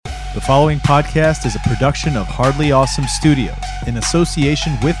The following podcast is a production of Hardly Awesome Studios in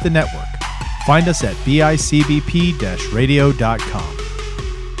association with the network. Find us at bicbp-radio.com.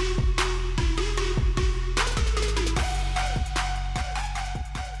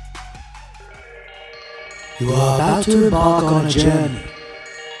 You are about to embark on a journey.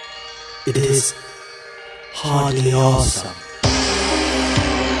 It is hardly awesome.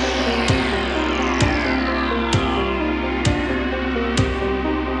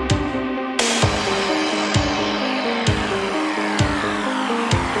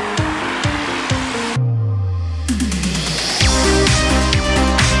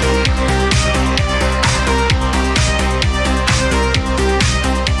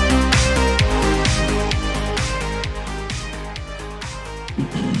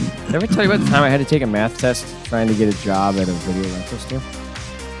 Did I ever tell you about the time I had to take a math test trying to get a job at a video rental store?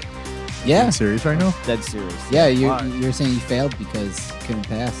 Yeah. Serious right now? Dead serious. Yeah, you're saying you failed because you couldn't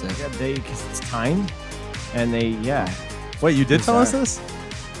pass it. Yeah, because it's timed, and Wait, you did tell us this?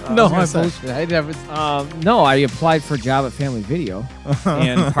 No, I I was gonna bullshit. I never. No, I applied for a job at Family Video,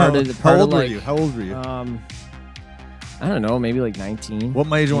 and How old were you? I don't know, maybe like 19. What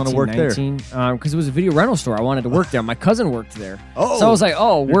made you want to work 19, because it was a video rental store. I wanted to work there. My cousin worked there. Oh, so I was like,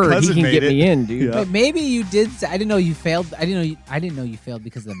 "Oh, your word, he cousin can made get it. me in, dude." Yeah. But maybe you did. I didn't know you failed. I didn't know you failed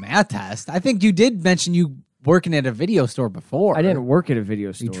because of the math test. I think you did mention you working at a video store before. I didn't work at a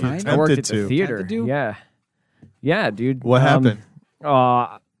video store. tried? I worked at Attempted the to. theater. Attempted to? Yeah, dude. What happened?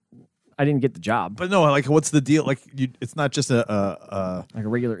 I didn't get the job. But no, like, what's the deal? Like, it's not just Like a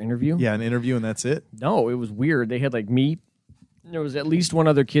regular interview? an interview and that's it? No, it was weird. They had like me. There was at least one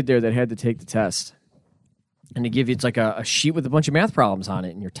other kid there that had to take the test. And they give you, it's like a sheet with a bunch of math problems on it.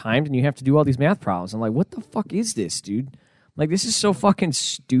 And you're timed and you have to do all these math problems. I'm like, what the fuck is this, dude? Like, this is so fucking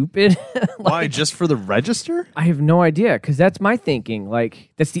stupid. Why, just for the register? I have no idea, because that's my thinking. Like,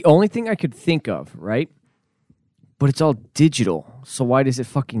 that's the only thing I could think of, right? But it's all digital. So why does it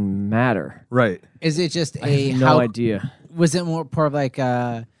fucking matter? Right. Is it just I have no idea. Was it more part of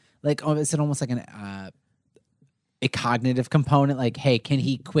is it almost like a cognitive component? Like, hey, can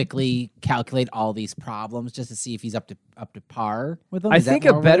he quickly calculate all these problems just to see if he's up to par with them? I Is that think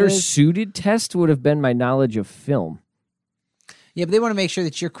more a what it better is? suited test would have been my knowledge of film. Yeah, but they want to make sure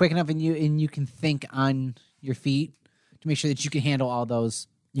that you're quick enough and you can think on your feet to make sure that you can handle all those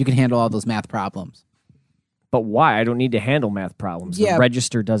math problems. But why? I don't need to handle math problems. Yeah. The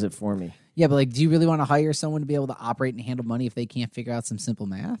register does it for me. Yeah, but do you really want to hire someone to be able to operate and handle money if they can't figure out some simple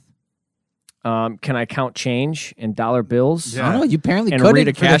math? Can I count change and dollar bills? Yeah. I don't know. You apparently And couldn't read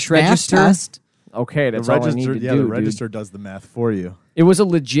a for cash this math register? test. Okay, that's all I need to do, the dude. register does the math for you. It was a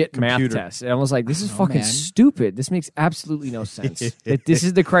legit math Computer. test. And I was like, this is Oh, fucking man. stupid. This makes absolutely no sense. That this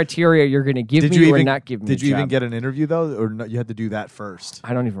is the criteria you're going to give Did me you or even not give me Did a you even job. get an interview though, or no, you had to do that first?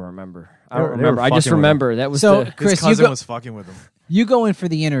 I don't even remember. I They don't were remember. I just fucking with remember that was So, the... Chris, His cousin you go- was fucking with him. You go in for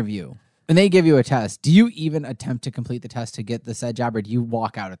the interview, and they give you a test. Do you even attempt to complete the test to get the said job, or do you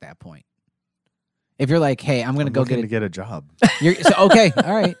walk out at that point? If you're like, hey, I'm going to go looking get to it. get a job. Okay,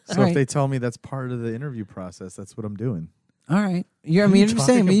 all right. So if they tell me that's part of the interview process, that's what I'm doing. All right. What are I'm you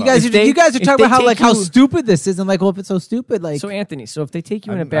saying, talking you about? guys, If they- you guys are if talking they about take how you- stupid this is. I'm like, well, if it's so stupid, like, So, Anthony, so if they take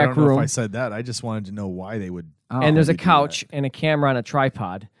you in I a back don't know room if I said that. I just wanted to know why they would. and there's a they do couch and a camera on a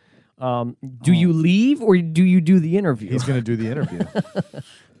tripod, do you leave or do you do the interview? He's going to do the interview.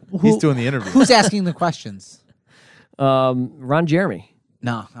 He's doing the interview. who's asking the questions? Ron Jeremy.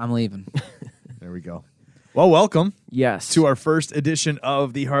 No, I'm leaving. There we go. Well, welcome Yes. to our first edition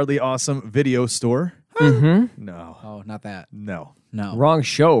of the Hardly Awesome Video Store. Mm-hmm. No. Oh, not that. No. No. Wrong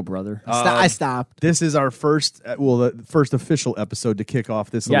show, brother. I stopped. This is our first, the first official episode to kick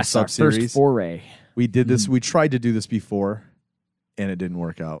off this little Yes, our sub-series. first foray. We did this. We tried to do this before, and it didn't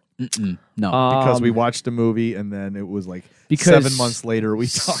work out No. because we watched a movie, and then it was like because 7 months later we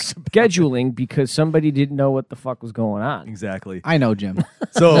talked about scheduling because somebody didn't know what the fuck was going on. exactly. I know, Jim.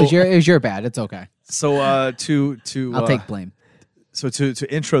 So It was your bad. It's okay. to I'll take blame. So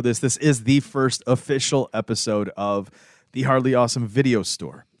to intro this is the first official episode of the Hardly Awesome Video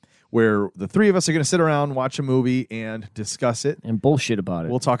Store, where the three of us are going to sit around, watch a movie, and discuss it. And bullshit about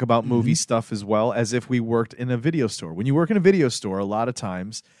it. We'll talk about movie stuff as well, as if we worked in a video store. When you work in a video store, a lot of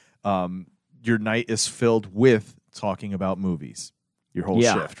times your night is filled with talking about movies, your whole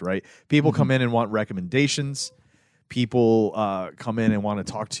shift, right? People come in and want recommendations. People come in and want to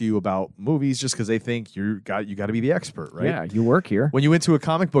talk to you about movies just because they think you got to be the expert, right? Yeah, you work here. When you went to a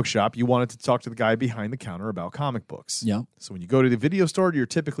comic book shop, you wanted to talk to the guy behind the counter about comic books. Yeah. So when you go to the video store, you're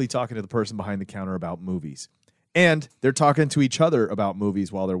typically talking to the person behind the counter about movies. And they're talking to each other about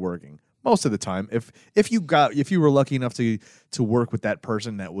movies while they're working. most of the time. If you were lucky enough to work with that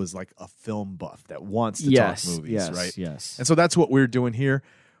person that was like a film buff that wants to talk movies, right? Yes. And so that's what we're doing here.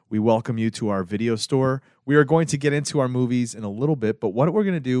 We welcome you to our video store. We are going to get into our movies in a little bit, but what we're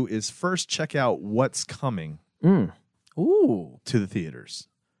going to do is first check out what's coming to the theaters.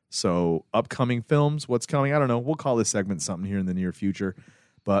 So upcoming films, what's coming? I don't know. We'll call this segment something here in the near future,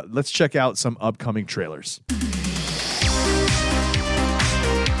 but let's check out some upcoming trailers.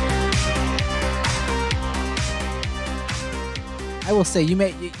 I will say you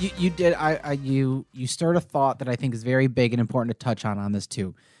stirred a thought that I think is very big and important to touch on this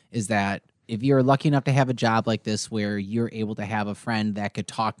too, is that if you're lucky enough to have a job like this where you're able to have a friend that could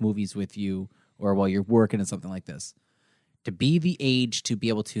talk movies with you or while you're working in something like this, to be the age to be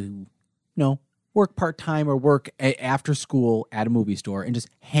able to, work part-time or work after school at a movie store and just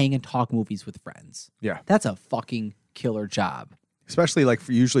hang and talk movies with friends. Yeah. That's a fucking killer job. Especially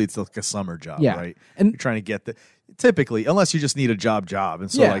usually it's like a summer job, right? And you're trying to get typically, unless you just need a job. And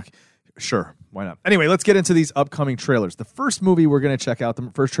so sure, why not? Anyway, let's get into these upcoming trailers. The first movie we're going to check out, the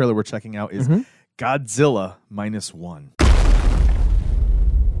first trailer we're checking out is Godzilla Minus One.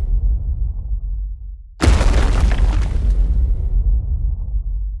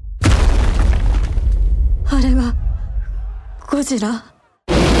 あれはゴジラ。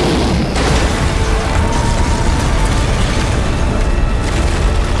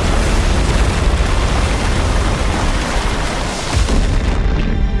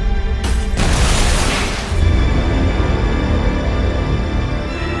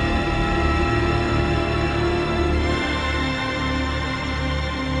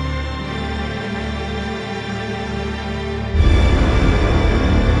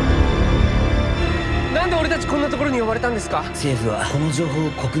 政府はこの情報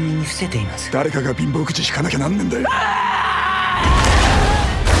を国民に伏せています。誰かが貧乏口引かなきゃなんねんだよ。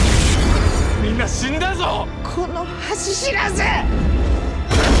みんな死んだぞ。この橋知らず。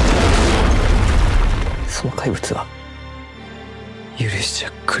その怪物は許しち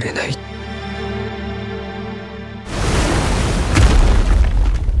ゃくれない。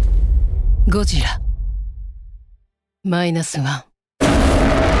ゴジラマイナスワン。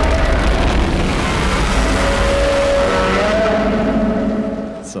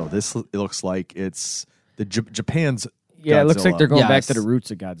 So it looks like it's the Japan's Yeah, Godzilla, it looks like they're going back to the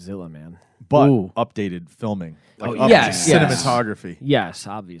roots of Godzilla, man. but Ooh. updated filming. Like yes, cinematography. Yes,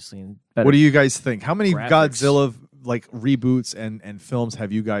 obviously. And What do you guys think? How many graphics. Godzilla like reboots and films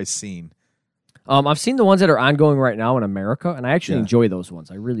have you guys seen? I've seen the ones that are ongoing right now in America, and I actually enjoy those ones.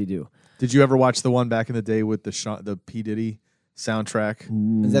 I really do. Did you ever watch the one back in the day with the P. Diddy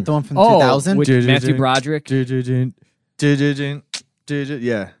soundtrack? Is that the one from 2000? With Matthew Broderick?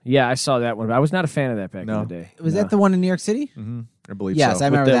 Yeah, I saw that one, but I was not a fan of that back in the day. Was that the one in New York City? Mm-hmm. I believe yes, so. I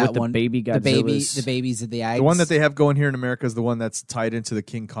remember that with one. The baby Godzillas. The babies of the eggs. The one that they have going here in America is the one that's tied into the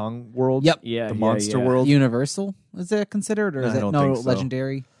King Kong world. Yep. Yeah, the monster world. Universal, is that considered, or is I it don't think so.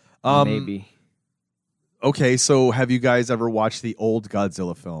 Legendary? Maybe. Okay, so have you guys ever watched the old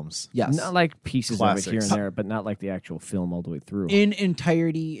Godzilla films? Yes. Not like pieces Classics. of it here and there, but not like the actual film all the way through. In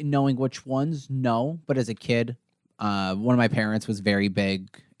entirety, knowing which ones, no. But as a kid, one of my parents was very big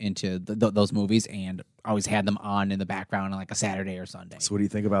into those movies and always had them on in the background on like a Saturday or Sunday. So what do you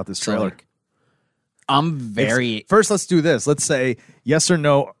think about this So, trailer? like, I'm very... First, let's do this. Let's say yes or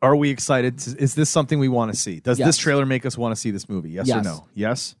no. Are we excited? Is this something we want to see? Does Yes. this trailer make us want to see this movie? Yes or Yes. no?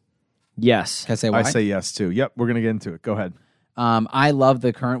 Yes? Yes. Can I say why? I say yes, too. Yep, we're going to get into it. Go ahead. I love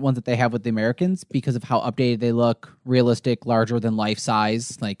the current ones that they have with the Americans because of how updated they look, realistic, larger than life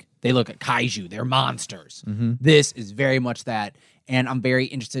size. Like, they look at kaiju. They're monsters. Mm-hmm. This is very much that. And I'm very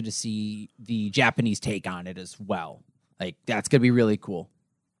interested to see the Japanese take on it as well. Like, that's going to be really cool.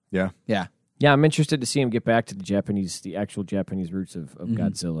 Yeah. Yeah. Yeah, I'm interested to see him get back to the actual Japanese roots of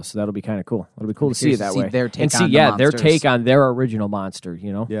Godzilla. So that'll be kind of cool. It'll be cool to see it that way. Their take and see, on the their monsters. take on their original monster,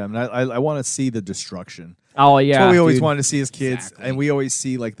 you know? Yeah, I mean, I want to see the destruction. Oh, yeah. That's what we always dude. wanted to see as kids. Exactly. And we always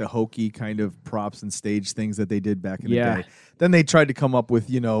see like the hokey kind of props and stage things that they did back in the Yeah. day. Then they tried to come up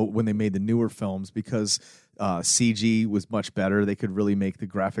with, when they made the newer films, because CG was much better. They could really make the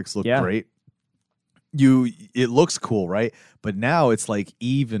graphics look great. It looks cool, right? But now it's like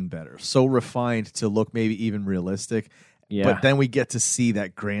even better, so refined to look maybe even realistic. Yeah. But then we get to see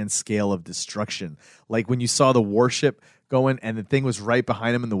that grand scale of destruction, like when you saw the warship going and the thing was right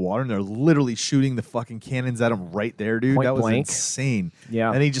behind him in the water, and they're literally shooting the fucking cannons at him right there, dude. Point that was blank. insane.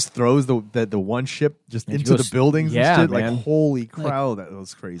 Yeah. And he just throws the one ship just And he into goes- the buildings. yeah, and shit. man. Like holy crow, that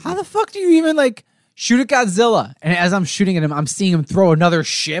was crazy. How the fuck do you even, like, shoot at Godzilla. And as I'm shooting at him, I'm seeing him throw another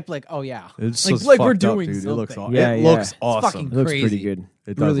ship. Like, oh yeah. It's like, just like we're fucked up, doing dude. something. It looks awesome. Yeah, It yeah. looks awesome. fucking It looks crazy. pretty good.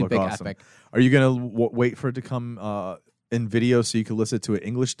 It does Really look big awesome. epic. Are you gonna wait for it to come in video so you can listen to an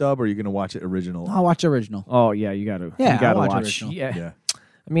English dub, or are you gonna watch it original? I'll watch original. Oh yeah, you gotta. Yeah, you gotta I'll watch watch. original. Yeah. Yeah.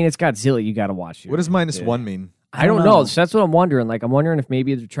 I mean, it's Godzilla. You gotta watch it. What does -1 mean? I don't know. So that's what I'm wondering. Like, I'm wondering if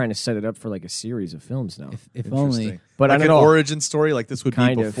maybe they're trying to set it up for like a series of films now. If only. Interesting. But like I don't an know. origin story, like this would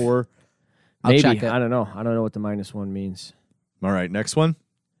Kind be of. before. I'll Maybe. check it. I don't know. I don't know what the -1 means. All right, next one.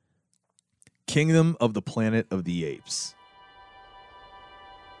 Kingdom of the Planet of the Apes.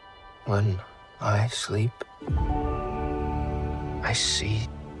 When I sleep, I see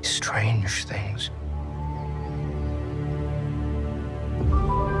strange things.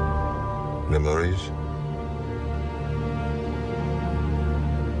 Memories?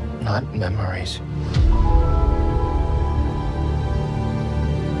 Not memories.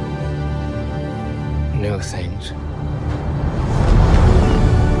 New things.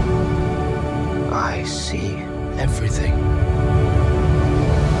 I see everything.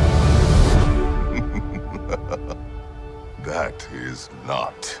 That is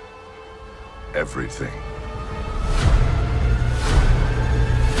not everything.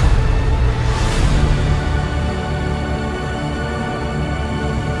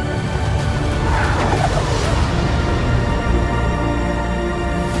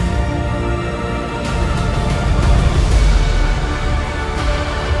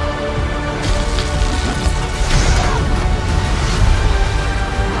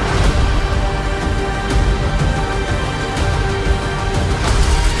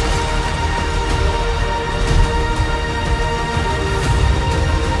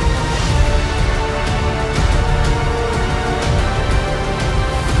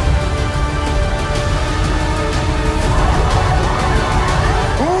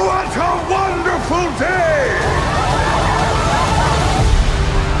 What a wonderful day!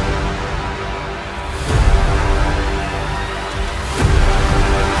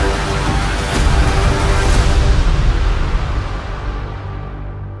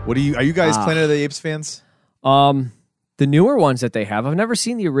 What are you guys Planet of the Apes fans? The newer ones that they have, I've never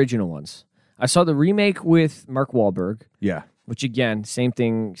seen the original ones. I saw the remake with Mark Wahlberg, Yeah. which again, same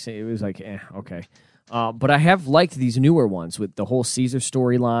thing. It was like, okay. But I have liked these newer ones with the whole Caesar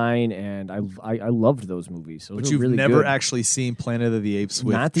storyline, and I loved those movies. Those But were you've really never good. actually seen Planet of the Apes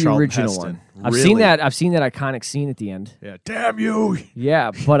with Not the Charlton original Heston. one. I've Really? seen that. I've seen that iconic scene at the end. Yeah. Damn you.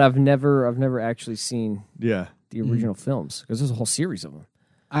 Yeah, but I've never actually seen Yeah. the original films because there's a whole series of them.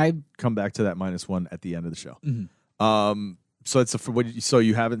 I Come back to that -1 at the end of the show. Mm-hmm. So it's so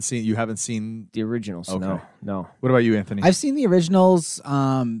you haven't seen. The originals, Okay. no. What about you, Anthony? I've seen the originals.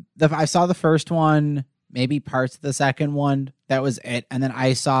 I saw the first one, maybe parts of the second one. That was it. And then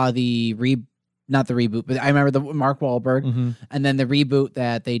I saw not the reboot, but I remember the Mark Wahlberg, Mhm. and then the reboot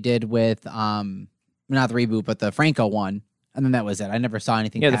that they did with not the reboot, but the Franco one. And then that was it. I never saw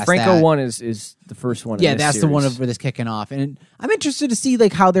anything. Yeah, the past Franco that. one is the first one. Yeah, in this that's the one series. where this kicking off, and I'm interested to see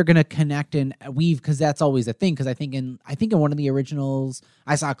like how they're going to connect and weave, because that's always a thing. Because I think in one of the originals,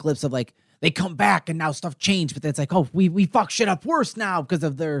 I saw clips of like they come back and now stuff changed, but it's like, oh, we fuck shit up worse now because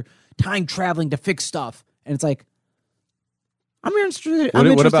of their time traveling to fix stuff, and it's like I'm interested.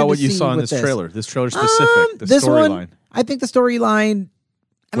 What about to what you see saw in with this trailer? This trailer specific, the this one, storyline. I think the storyline.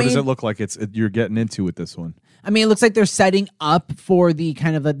 What does it look like? You're getting into with this one. I mean, it looks like they're setting up for the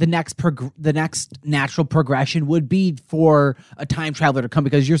kind of the next natural progression would be for a time traveler to come,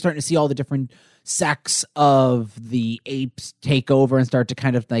 because you're starting to see all the different sects of the apes take over and start to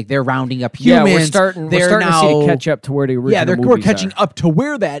kind of like they're rounding up humans. Yeah, we're starting to see it catch up to where the original Yeah, we're movies catching are. up to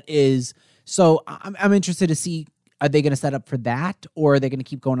where that is. So I'm interested to see, are they going to set up for that, or are they going to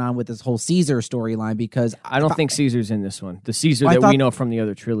keep going on with this whole Caesar storyline? Because I don't think Caesar's in this one. The Caesar Well, I that we thought- know from the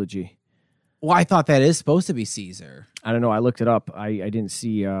other trilogy. Well, I thought that is supposed to be Caesar. I don't know. I looked it up. I didn't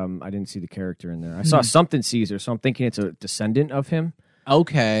see the character in there. I saw something Caesar, so I'm thinking it's a descendant of him.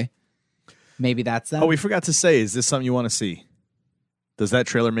 Okay, maybe that's that. Oh, we forgot to say, is this something you want to see? Does that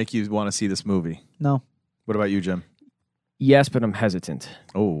trailer make you want to see this movie? No. What about you, Jim? Yes, but I'm hesitant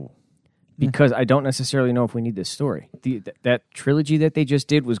Oh, because I don't necessarily know if we need this story. That trilogy that they just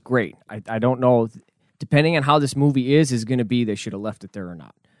did was great. I don't know. Depending on how this movie is going to be, they should have left it there or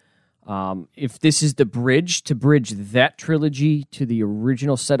not. If this is the bridge to bridge that trilogy to the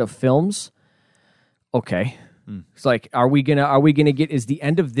original set of films, okay. It's like, are we gonna get? Is the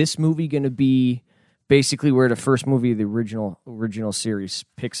end of this movie gonna be basically where the first movie of the original series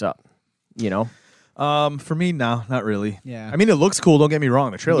picks up? You know, for me, no, not really. Yeah. I mean, it looks cool. Don't get me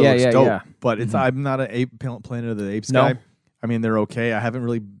wrong. The trailer Yeah, looks yeah, dope, yeah. but it's I'm not an Planet of the Apes No. guy. I mean, they're okay. I haven't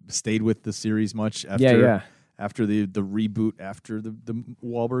really stayed with the series much after after the reboot after the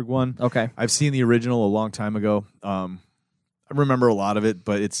Wahlberg one. Okay. I've seen the original a long time ago. I remember a lot of it,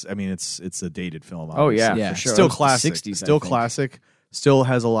 but it's a dated film. Obviously. Oh yeah, for sure. Still classic. 60s, Still classic. Still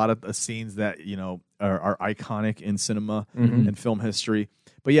has a lot of scenes that are iconic in cinema and film history.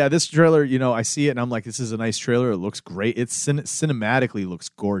 But yeah, this trailer, I see it and I'm like, this is a nice trailer. It looks great. It cinematically looks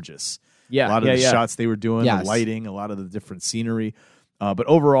gorgeous. Yeah, a lot of the shots they were doing, Yes. the lighting, a lot of the different scenery. But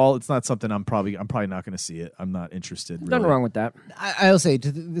overall, it's not something I'm probably not going to see it. I'm not interested. Nothing really. wrong with that. I'll say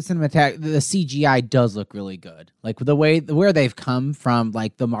to the cinematic, the CGI does look really good. Like the way where they've come from,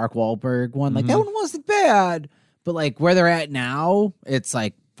 like the Mark Wahlberg one, like that one wasn't bad, but like where they're at now, it's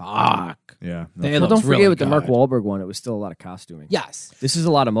like fuck. Yeah. They Well, look don't forget really with the Mark good. Wahlberg one, it was still a lot of costuming. Yes, This is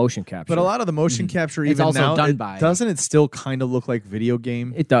a lot of motion capture. But a lot of the motion capture, It's even also now, done by- doesn't it still kind of look like video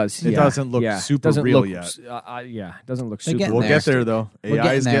game? It does. It yeah. doesn't look Yeah. super Doesn't real look, yet. Yeah, it doesn't look They're super getting We'll real. there. get there though. We're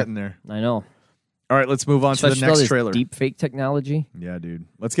AI is getting getting there. I know. All right, let's move on to the Especially all next this trailer. Deep fake technology. Yeah, dude.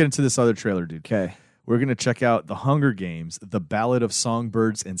 Let's get into this other trailer, dude. Okay. We're gonna check out The Hunger Games: The Ballad of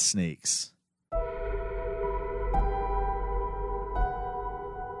Songbirds and Snakes.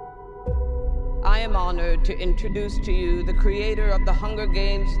 I am honored to introduce to you the creator of the Hunger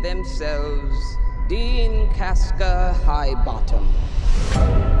Games themselves, Dean Casca Highbottom.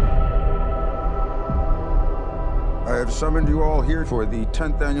 I have summoned you all here for the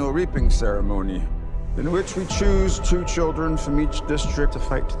 10th annual reaping ceremony, in which we choose 2 children from each district to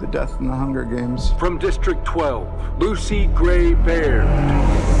fight to the death in the Hunger Games. From District 12, Lucy Gray Baird.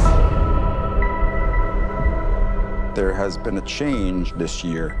 There has been a change this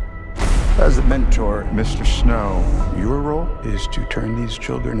year. As a mentor, Mr. Snow, your role is to turn these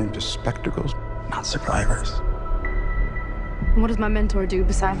children into spectacles, not survivors. What does my mentor do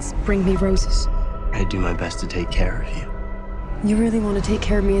besides bring me roses? I do my best to take care of you. You really want to take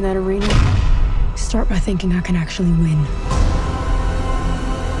care of me in that arena? Start by thinking I can actually win.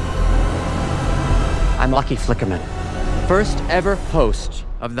 I'm Lucky Flickerman, first ever host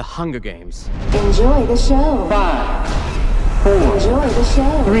of the Hunger Games. Enjoy the show. 5, 4, Enjoy the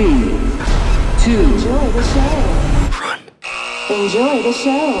show. 3, 2. Enjoy the show. Enjoy the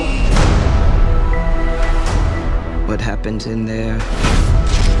show. What happens in there,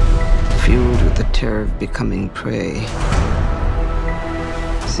 fueled with the terror of becoming prey.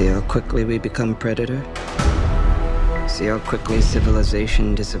 See how quickly we become predator? See how quickly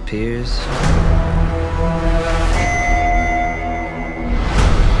civilization disappears?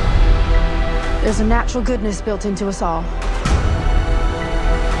 There's a natural goodness built into us all.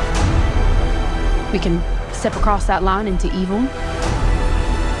 We can step across that line into evil,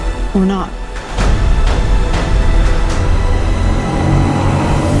 or not.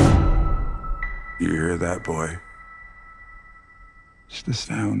 You hear that, boy? It's the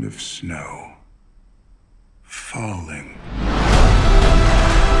sound of snow falling.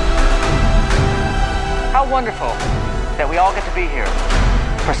 How wonderful that we all get to be here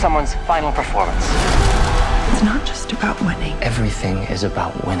for someone's final performance. It's not just about winning. Everything is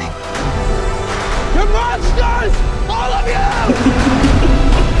about winning. You monsters! All of you!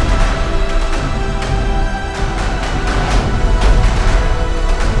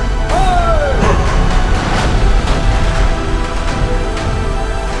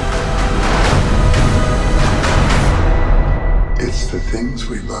 It's the things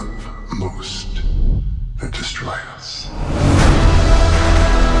we love most that destroy us.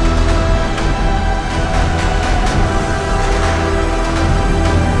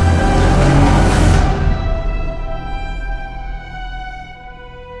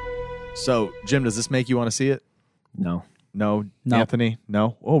 So, Jim, does this make you want to see it? No. No, No. Anthony.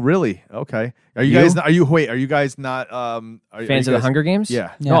 No. Oh, really? Okay. Are you You? guys? Are you guys not? Fans of the Hunger Games?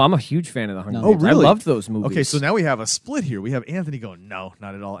 Yeah. No, I'm a huge fan of the Hunger No. Games. Oh, really? I loved those movies. Okay, so now we have a split here. We have Anthony going, no,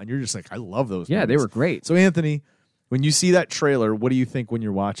 not at all, and you're just like, I love those. Yeah, they movies. were great. So, Anthony, when you see that trailer, what do you think when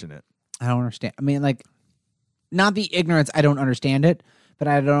you're watching it? I don't understand. I mean, like, not the ignorance. I don't understand it, but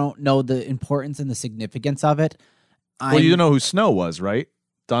I don't know the importance and the significance of it. Well, you know who Snow was, right?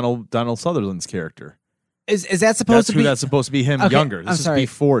 Donald Sutherland's character. Is that supposed to be? That's supposed to be him Okay, younger. I'm This is sorry.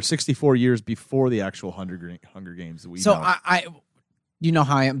 64 years before the actual Hunger Games that we So know. I you know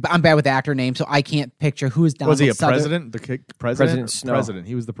how I'm bad with actor names, so I can't picture who's Donald Was he a Sutherland. president? President? President Snow. President.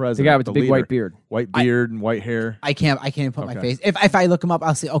 He was the president. The guy with the big leader. white beard. White beard and white hair. I can't put my Okay. face. If I look him up,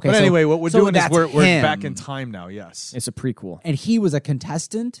 I'll see. Okay, But so- anyway, what we're so doing is that's we're him. back in time now. Yes, It's a prequel. and he was a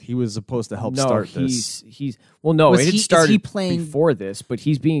contestant. he was supposed to help No, start this. he's well, no, Was it had he- is started he playing- before this, but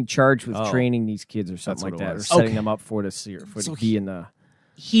he's being charged with Oh. training these kids or That's something what like it that, or was. setting Okay. them up for to So be in the.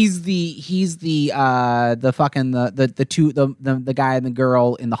 he's the fucking the guy and the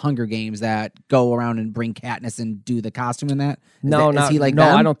girl in the Hunger Games that go around and bring Katniss and do the costume in that. Is he like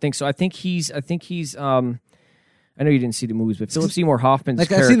them? I don't think so. I think he's I know you didn't see the movies, but Philip Seymour Hoffman's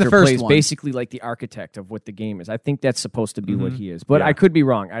character plays basically like the architect of what the game is. I think that's supposed to be what he is, but I could be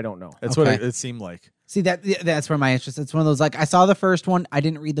wrong. I don't know. That's what it seemed like. See, that's where my interest. It's one of those, like, I saw the first one, I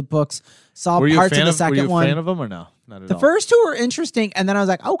didn't read the books, saw were parts of the second one. Were you a fan of them or no? Not at the all. first two were interesting, and then I was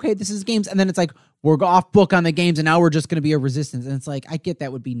like, okay, this is games, and then it's like, we're off book on the games, and now we're just going to be a resistance, and it's like, I get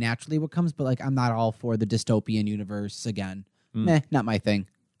that would be naturally what comes, but like, I'm not all for the dystopian universe again. Not my thing.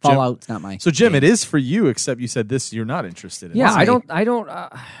 Fallout's not my. So Jim, it is for you, except you said this you're not interested in. Yeah, I don't.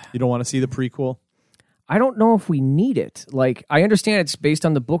 You don't want to see the prequel? I don't know if we need it. Like, I understand it's based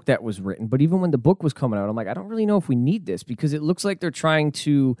on the book that was written, but even when the book was coming out, I'm like, I don't really know if we need this because it looks like they're trying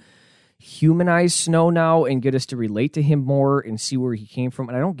to humanize Snow now and get us to relate to him more and see where he came from.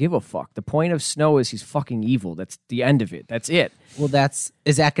 And I don't give a fuck. The point of Snow is he's fucking evil. That's the end of it. That's it. Well,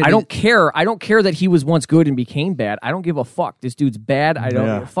 is that gonna I don't care. I don't care that he was once good and became bad. I don't give a fuck. This dude's bad. I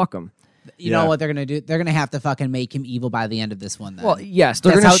don't fuck him. You know what they're gonna do? They're gonna have to fucking make him evil by the end of this one. Then. Well, yes,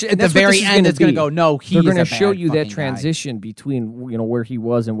 they're gonna at the very end. It's gonna go. No, they're gonna show you that transition between where he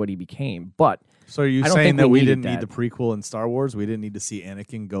was and what he became. But so are you saying that we didn't need the prequel in Star Wars? We didn't need to see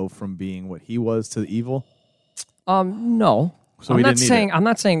Anakin go from being what he was to evil? No. So I'm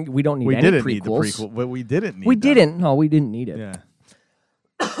not saying we don't need any prequels. Need the prequel, but we didn't need. We didn't. No, we didn't need it. Yeah.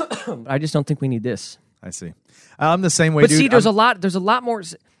 I just don't think we need this. I see. I'm the same way. But dude. see, there's a lot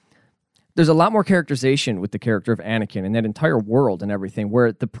more characterization with the character of Anakin and that entire world and everything,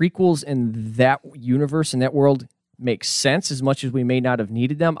 where the prequels in that universe and that world make sense as much as we may not have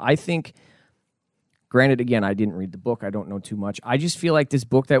needed them. I think, granted, again, I didn't read the book. I don't know too much. I just feel like this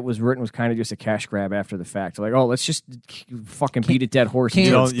book that was written was kind of just a cash grab after the fact. Like, oh, let's just fucking beat a dead horse.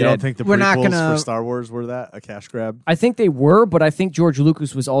 You don't think the prequels for Star Wars were that, a cash grab? I think they were, but I think George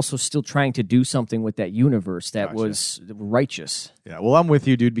Lucas was also still trying to do something with that universe that was righteous. Yeah, well, I'm with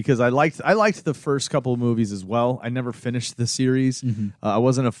you, dude, because I liked the first couple of movies as well. I never finished the series. I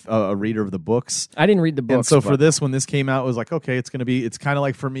wasn't a reader of the books. I didn't read the books. And so for this, when this came out, it was like, okay, it's kind of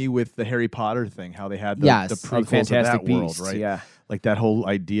like for me with the Harry Potter thing, how they had the prequels of that world, right? Yeah. Like that whole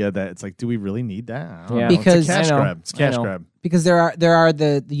idea that it's like, do we really need that? Yeah. Because it's a cash grab. It's a cash grab. Because there are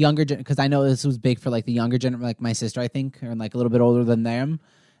the younger because I know this was big for like the younger generation, like my sister, I think, or like a little bit older than them.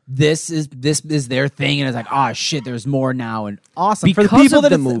 This is their thing, and it's like, oh shit, there's more now, and awesome because for the people of that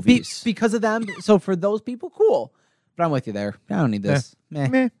the movies. Because of them. So for those people, cool. But I'm with you there. I don't need this.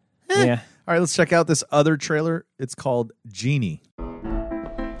 Yeah. All right, let's check out this other trailer. It's called Genie.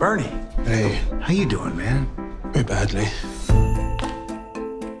 Bernie. Hey, how you doing, man? Very badly.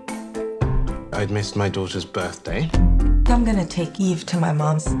 I'd missed my daughter's birthday. I'm gonna take Eve to my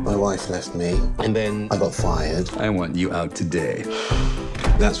mom's. My wife left me, and then I got fired. I want you out today.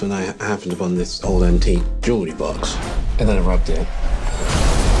 That's when I happened upon this old antique jewelry box, and then I rubbed it.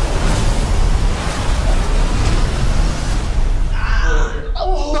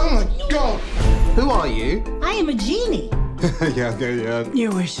 Oh my God! Who are you? I am a genie. Yeah.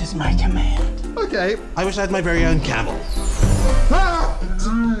 Your wish is my command. Okay. I wish I had my very own camel.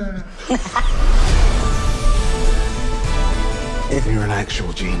 If you're an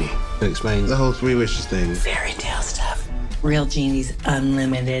actual genie, it explains the whole three wishes thing. Fairy tale stuff. Real genies,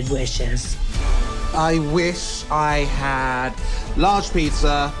 unlimited wishes. I wish I had large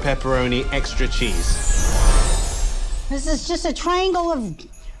pizza, pepperoni, extra cheese. This is just a triangle of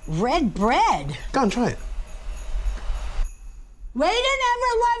red bread. Go and try it. Wait an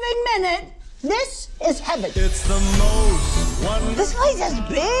ever-loving minute. This is heaven. It's the most wonderful. This place is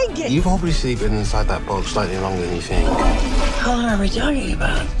big. You've obviously been inside that box slightly longer than you think. How long are we talking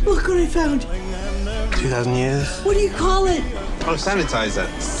about? Look what I found. 2,000 years? What do you call it? Oh, sanitizer.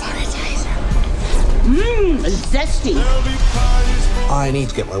 Sanitizer. Zesty. I need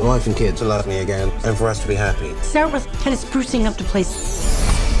to get my wife and kid to love me again, and for us to be happy. Start with kind of sprucing up the place.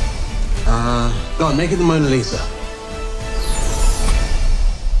 Go on, make it the Mona Lisa.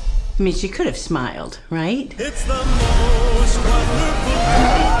 I mean, she could have smiled, right? It's the most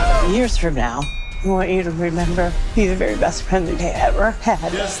wonderful. Years from now, I want you to remember you're the very best friend that I ever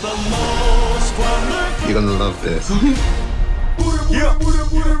had. It's the most wonderful. You're gonna love this.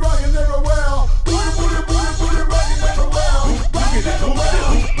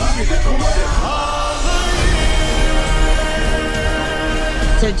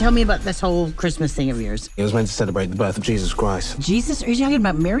 So tell me about this whole Christmas thing of yours. It was meant to celebrate the birth of Jesus Christ. Jesus? Are you talking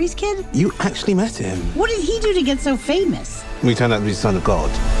about Mary's kid? You actually met him. What did he do to get so famous? We turned out to be the son of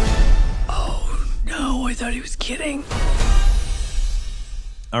God. Oh, no, I thought he was kidding. I wish I'd my very own camel. Start with kind of sprucing up the place. You actually met him. What did he do to get so famous? We turned out to be the son of God. Oh, no, I thought he was kidding. 2000 years.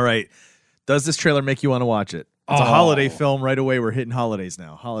 All right. Does this trailer make you want to watch it? It's a holiday film right away. We're hitting holidays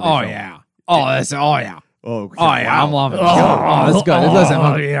now. Holiday film. Yeah. Yeah. Oh, yeah. I'm loving it. Oh, that's good.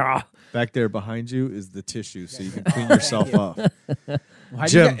 Listen, yeah. Back there behind you is the tissue so you can clean yourself off.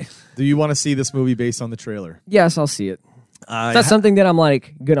 Jim, do you want to see this movie based on the trailer? Yes, I'll see it. That's something that I'm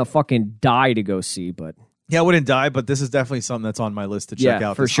like gonna fucking die to go see, but yeah, I wouldn't die, but this is definitely something that's on my list to check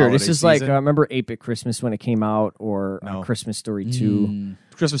out. For sure. This is season. like I remember Ape at Christmas when it came out, or Christmas Story 2.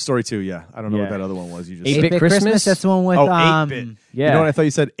 Christmas Story 2, yeah. I don't know what that other one was. You just Ape at Christmas? That's the one with Ape-It. Yeah. You know what? I thought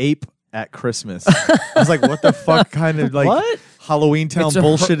you said Ape at Christmas. I was like, what the fuck kind of like What? Halloween Town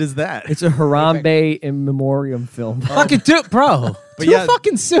bullshit is that? It's a Harambe in memoriam film. Fucking do, bro. But Too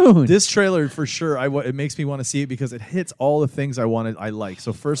fucking soon. This trailer for sure, it makes me want to see it because it hits all the things I like.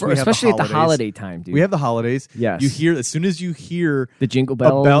 So first, we have especially the holidays. at the holiday time, dude. We have the holidays. Yes. You hear as soon as you hear the jingle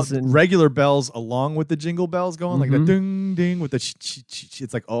bells and regular bells along with the jingle bells going like the ding ding with the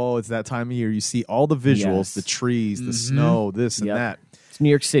it's like it's that time of year. You see all the visuals, the trees, the snow, this and that. It's New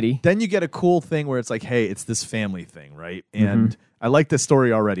York City. Then you get a cool thing where it's like, hey, it's this family thing, right? And I like this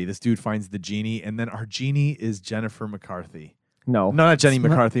story already. This dude finds the genie, and then our genie is Jennifer McCarthy. No, not Jenny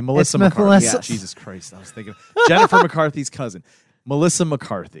McCarthy. Melissa McCarthy. Melissa. Yes. Jesus Christ, I was thinking Jennifer McCarthy's cousin, Melissa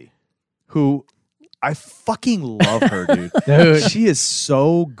McCarthy, who I fucking love her, dude. She is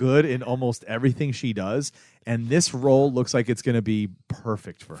so good in almost everything she does, and this role looks like it's going to be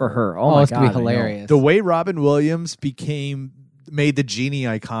perfect for her. Oh my it's God, gonna be hilarious. The way Robin Williams made the genie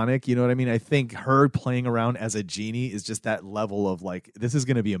iconic, you know what I mean? I think her playing around as a genie is just that level of like, this is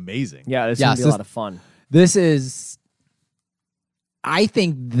going to be amazing. Yeah, it's going to be a lot of fun. I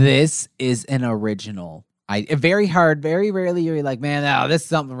think this is an original. Very rarely you're like, man, no, this is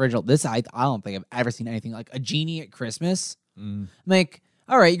something original. This, I don't think I've ever seen anything like a genie at Christmas. I'm like,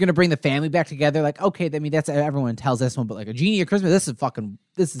 all right, you're going to bring the family back together. Like, okay, I mean, that's everyone tells this one, but like a genie at Christmas, this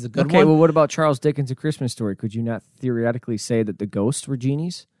is a good one. Okay, well, what about Charles Dickens' A Christmas Story? Could you not theoretically say that the ghosts were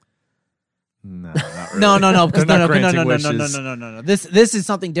genies? No, not really. No, because no. This is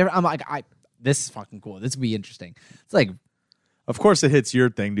something different. I'm like, this is fucking cool. This would be interesting. It's like, of course, it hits your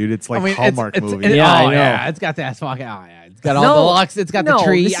thing, dude. It's like Hallmark movie. It's got that fucking. It's got all the locks. It's got the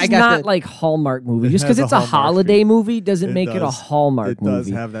tree. This is not like Hallmark movie. Just because it's a holiday movie doesn't make it a Hallmark movie. It does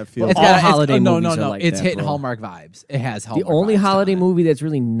have that feel. It's got holiday movies. No. Like it's that, hitting bro. Hallmark vibes. It has Hallmark. The only vibes holiday on it. movie that's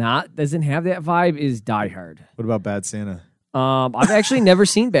really doesn't have that vibe is Die Hard. What about Bad Santa? I've actually never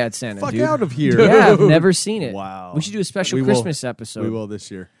seen Bad Santa. Fuck dude. out of here. Yeah, I've never seen it. Wow. We should do a special Christmas episode. We will this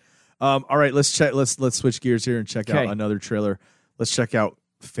year. All right, let's check. Let's switch gears here and check out another trailer. Let's check out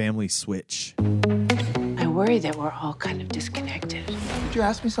Family Switch. I worry that we're all kind of disconnected. Did you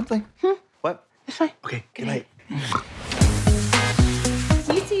ask me something? What? It's fine. Okay, good night.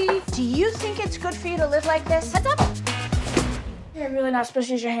 Titi, do you think it's good for you to live like this? Heads up. You're really not supposed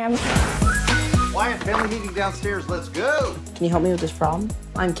to use your hands. Wyatt, family meeting downstairs. Let's go. Can you help me with this problem?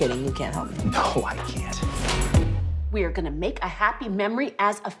 I'm kidding. You can't help me. No, I can't. We are going to make a happy memory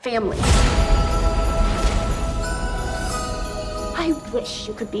as a family. I wish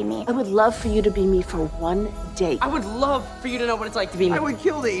you could be me. I would love for you to be me for one day. I would love for you to know what it's like to be me. I would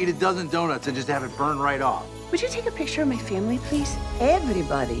kill to eat a dozen donuts and just have it burn right off. Would you take a picture of my family, please?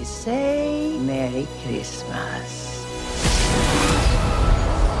 Everybody say Merry Christmas.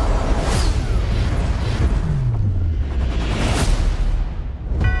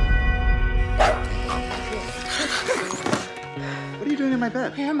 What are you doing in my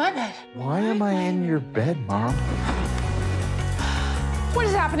bed? You're in my bed. Why am I in your bed, Mom? What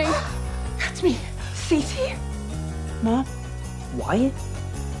is happening? That's me. Cece? Mom? Wyatt?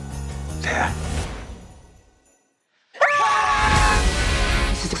 Dad.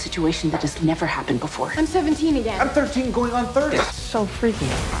 This is a situation that has never happened before. I'm 17 again. I'm 13 going on 30. It's so freaky.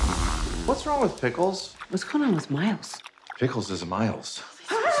 What's wrong with Pickles? What's going on with Miles? Pickles is Miles.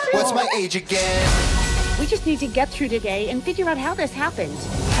 What's my age again? We just need to get through today and figure out how this happened.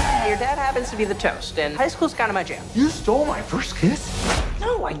 Your dad happens to be the toast, and high school's kind of my jam. You stole my first kiss?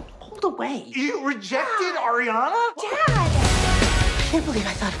 No, I pulled away. You rejected Ariana? Dad! I can't believe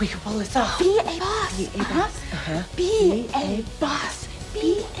I thought we could pull this off. Be a boss. Be a boss. Be a boss.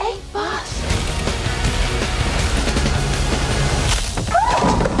 Be a boss.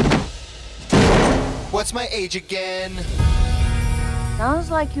 What's my age again? Sounds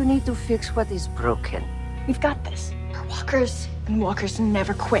like you need to fix what is broken. We've got this. We're walkers, and walkers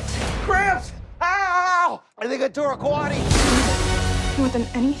never quit. Cramps! Ow! I think I tore a quaddy. More than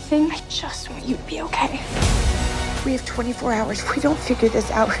anything, I just want you to be okay. We have 24 hours. If we don't figure this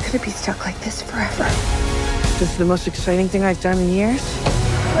out, we're gonna be stuck like this forever. This is the most exciting thing I've done in years.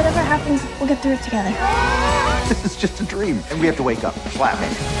 Whatever happens, we'll get through it together. This is just a dream. And we have to wake up. Slap me.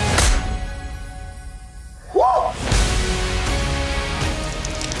 Whoa!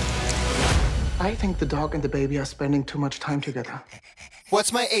 I think the dog and the baby are spending too much time together.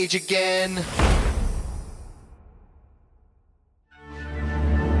 What's my age again?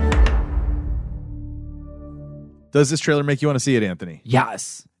 Does this trailer make you want to see it, Anthony?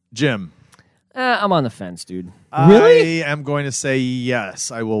 Yes. Jim? I'm on the fence, dude. Really? I am going to say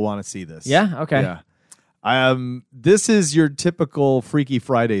yes. I will want to see this. Yeah? Okay. Yeah. This is your typical Freaky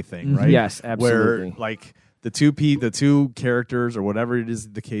Friday thing, right? Yes, absolutely. Where like the two characters or whatever it is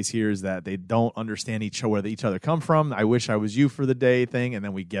the case here is that they don't understand where each other come from. I wish I was you for the day thing, and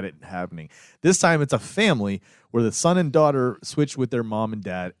then we get it happening. This time it's a family where the son and daughter switch with their mom and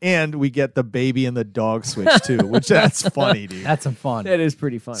dad, and we get the baby and the dog switch too, which that's funny, dude. That's some fun. That is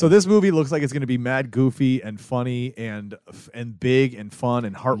pretty funny. So this movie looks like it's going to be mad goofy and funny and big and fun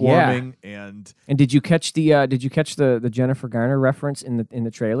and heartwarming. And did you catch the Jennifer Garner reference in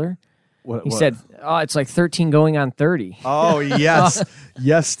the trailer? He said, "Oh, it's like 13 going on 30." Oh yes,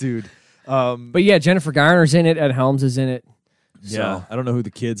 yes, dude. But yeah, Jennifer Garner's in it. Ed Helms is in it. Yeah, So. I don't know who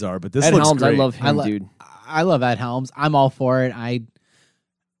the kids are, but this Ed looks Helms, great. I love him, dude. I love Ed Helms. I'm all for it.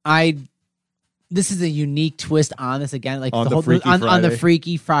 This is a unique twist on this again, like on the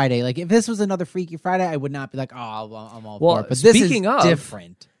Freaky Friday. Like if this was another Freaky Friday, I would not be like, oh, well, I'm all for it. But this is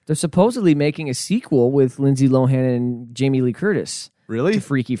different. They're supposedly making a sequel with Lindsay Lohan and Jamie Lee Curtis. Really? To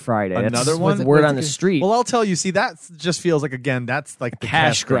Freaky Friday. Another one? Word on the street. Well, I'll tell you. See, that just feels like, again, that's like the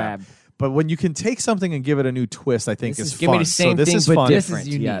cash grab. But when you can take something and give it a new twist, I think is fun. Give me the same so this thing, is but fun. different. This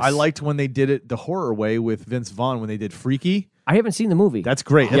is unique. Yes. I liked when they did it the horror way with Vince Vaughn when they did Freaky. I haven't seen the movie. That's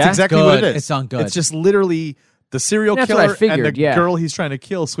great. That's Yeah? exactly what it is. It's on good. It's just literally the serial That's killer what I figured, and the yeah. girl he's trying to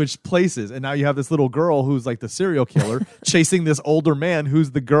kill switched places. And now you have this little girl who's like the serial killer chasing this older man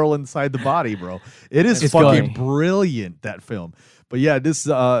who's the girl inside the body, bro. It's fucking brilliant, that film. But yeah, this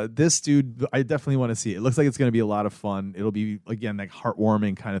dude, I definitely want to see it. It looks like it's going to be a lot of fun. It'll be, again, like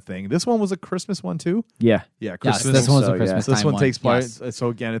heartwarming kind of thing. This one was a Christmas one too? Yeah. Yeah, Yes, Christmas. this one's a Christmas This time one one. takes place. Yes. So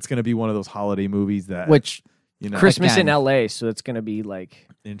again, it's going to be one of those holiday movies that... Which, Christmas again, in LA, so it's going to be like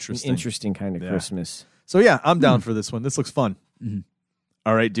interesting. an interesting kind of Christmas. So yeah, I'm down for this one. This looks fun. Mm-hmm.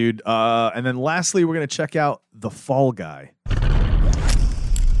 All right, dude. And then lastly, we're going to check out The Fall Guy.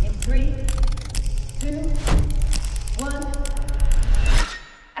 In 3, 2, 1,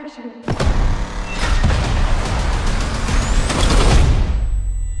 action.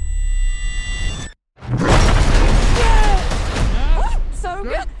 So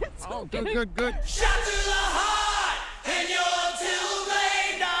good. Oh, good. Shot to the heart, and you're too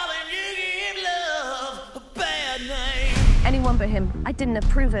late, darling. You give love a bad name. Anyone but him. I didn't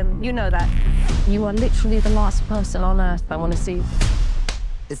approve him. You know that. You are literally the last person on earth I want to see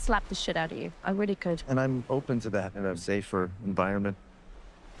slap the shit out of you. I really could. And I'm open to that in a safer environment.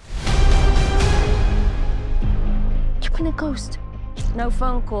 You've been a ghost. No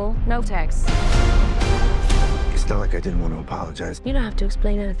phone call, no text. It's not like I didn't want to apologize. You don't have to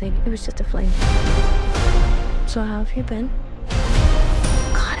explain anything. It was just a flame. So how have you been?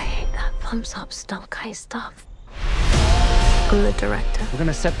 God, I hate that thumbs up stunt guy stuff. I'm the director. We're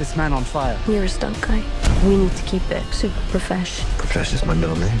gonna set this man on fire. You're a stunt guy. We need to keep it super profesh. Profesh is my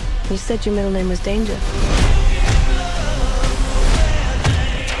middle name. You said your middle name was Danger.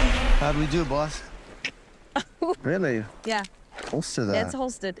 How'd we do, boss? Really? Yeah. Holster that. Yeah, it's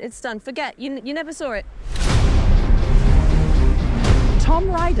holstered. It's done. Forget. You never saw it. Tom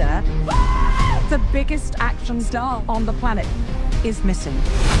Ryder, the biggest action star on the planet, is missing.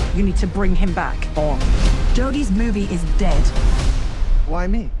 You need to bring him back. Jodie's movie is dead. Why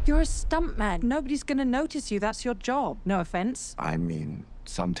me? You're a stuntman. Nobody's gonna notice you. That's your job. No offense. I mean,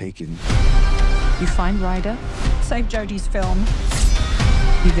 some taken. You find Ryder, save Jodie's film.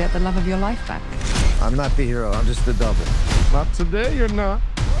 You get the love of your life back. I'm not the hero. I'm just the double. Not today, you're not.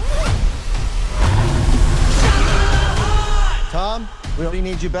 Tom, we really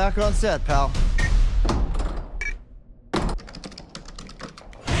need you back on set, pal.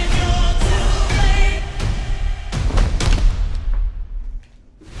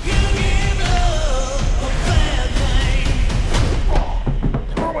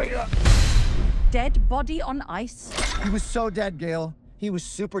 Dead body on ice. He was so dead, Gail. He was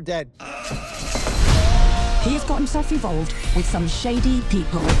super dead. He has got himself involved with some shady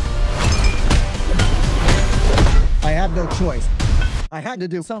people. I had no choice. I had to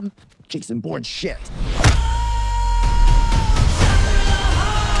do some Jason Bourne shit.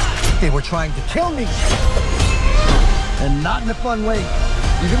 They were trying to kill me. And not in a fun way.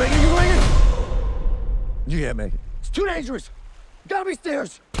 You can make it, you can make it. You can't make it. It's too dangerous. You gotta be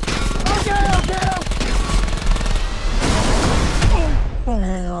stairs. Okay.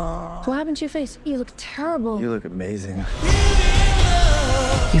 What happened to your face? You look terrible. You look amazing. You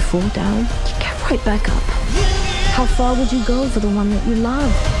fall down, you get right back up. How far would you go for the one that you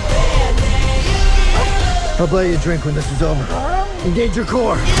love? I'll buy you a drink when this is over. Engage your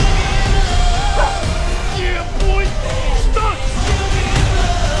core. Yeah, boy! Stuck!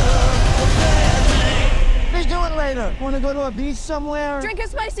 Let's do it later. Want to go to a beach somewhere? Drink a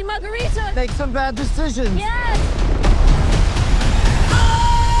spicy margarita. Make some bad decisions. Yes.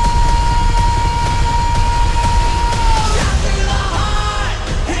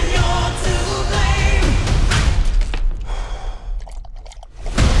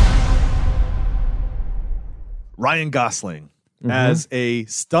 Ryan Gosling as a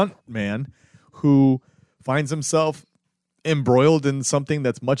stunt man who finds himself embroiled in something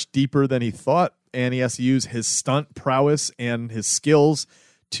that's much deeper than he thought, and he has to use his stunt prowess and his skills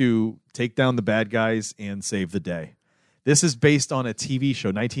to take down the bad guys and save the day. This is based on a TV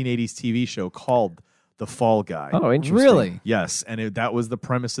show, 1980s TV show called The Fall Guy. Oh, interesting. Really? Yes, and that was the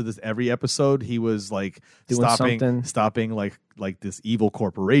premise of this. Every episode, he was like Doing something. stopping like this evil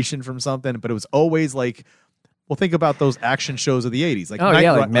corporation from something, but it was always like, well, think about those action shows of the 80s. Like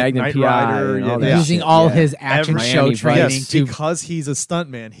Magnum Knight PI Rider. and all Yeah, that Using shit. all his action Every- show Miami training Yes, to because he's a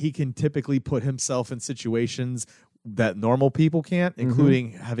stuntman, he can typically put himself in situations that normal people can't,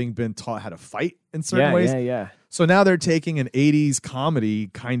 including having been taught how to fight in certain ways. Yeah. So now they're taking an 80s comedy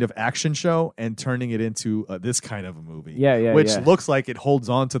kind of action show and turning it into this kind of a movie. Which looks like it holds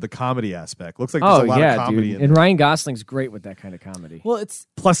on to the comedy aspect. Looks like there's a lot of comedy dude. in And it. Ryan Gosling's great with that kind of comedy. Well, it's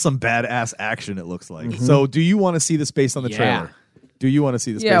Plus some badass action, it looks like. So do you want to see this based on the trailer? Do you want to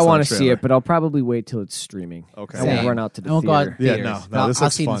see this based I on want the to see trailer? it, but I'll probably wait till it's streaming. Okay. I won't Same. run out to the I won't go out theater. Yeah, theaters. no, this I'll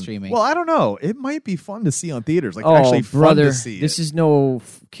looks see it in fun. streaming. Well, I don't know. It might be fun to see on theaters. Like Oh, actually brother, fun to see. this it. is no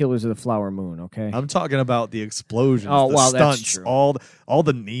Killers of the Flower Moon, okay? I'm talking about the explosions, Oh, the wow, that's stunts, true. all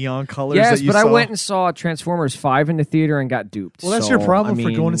the neon colors. Yes, that you but I saw. went and saw Transformers 5 in the theater and got duped. Well, that's So, your problem I for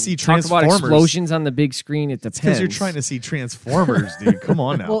mean, going to see talk about Transformers. explosions on the big screen. It depends. Because you're trying to see Transformers, dude. Come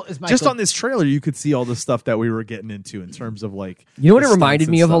on now. Well, is Just Michael- on this trailer, you could see all the stuff that we were getting into in terms of like. You know what the it reminded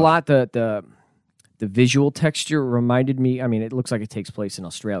stunts me and of a stuff. lot? The visual texture reminded me. I mean, it looks like it takes place in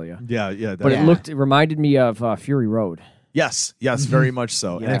Australia. Yeah, But that- it reminded me of Fury Road. Yes, very much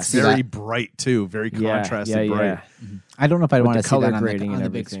so. And Yes. it's very bright too, very contrasted bright. I don't know if I'd With want the to see color that grading on and the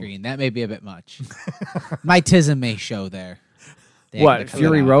big everything. screen. That may be a bit much. My tism may show there. Yeah, What, gotta cut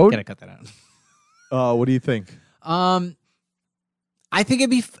Fury that out. Road? Gotta cut that out. What do you think? I think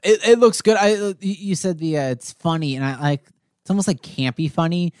it looks good. You said it's funny, and I like it's almost like campy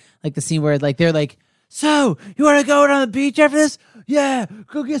funny, like the scene where like they're like, "So you want to go out on the beach after this? Yeah,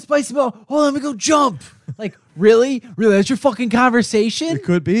 go get a spicy ball. Hold on, let me go jump." Like really, that's your fucking conversation. It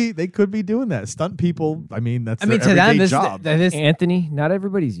could be. They could be doing that. Stunt people. I mean, that's I mean, their to them, everyday this job. Anthony, not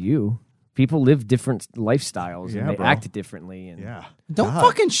everybody's you. People live different lifestyles Yeah, and they bro. act differently. And Don't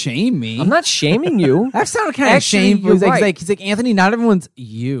fucking shame me. I'm not shaming you. That sounded kind of Actually, shameful. you're He's like, right. he's like, Anthony, not everyone's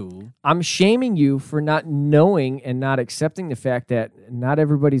you. I'm shaming you for not knowing and not accepting the fact that not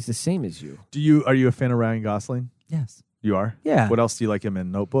everybody's the same as you. Are you a fan of Ryan Gosling? Yes. You are? Yeah. What else do you like him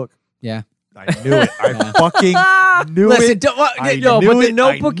in? Notebook? Yeah. I knew it. I fucking knew Listen, it. don't- what- I No, knew but The it.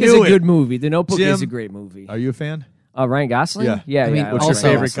 Notebook I is a knew it. good movie. The Notebook Jim, is a great movie. Are you a fan? Ryan Gosling? Yeah. Yeah, I mean, yeah. What's also-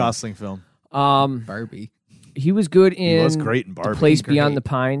 your favorite Gosling film? Barbie. He was good in He was great in Barbie. The Place Great. Beyond the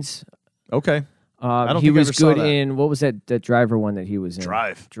Pines. Okay. I don't He think I was ever saw good that. in, what was that driver one that he was in?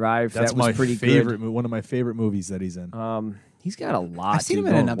 Drive. Drive. That's that was my pretty favorite. good. One of my favorite movies that he's in. He's got a lot. I've seen dude, him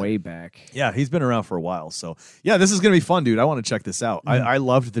in going another- way back. Yeah, he's been around for a while. So, yeah, this is going to be fun, dude. I want to check this out. I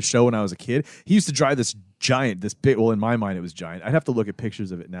loved the show when I was a kid. He used to drive this big, well, in my mind, it was giant. I'd have to look at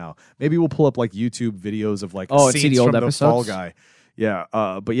pictures of it now. Maybe we'll pull up like YouTube videos of like and see scenes the old from the Fall episodes? Guy. Yeah.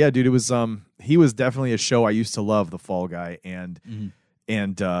 But yeah, dude, it was, he was definitely a show I used to love, The Fall Guy. And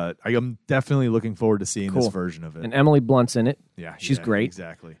I am definitely looking forward to seeing this version of it. And Emily Blunt's in it. Yeah. She's great.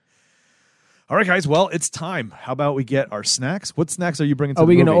 Exactly. All right, guys. Well, it's time. How about we get our snacks? What snacks are you bringing to Are the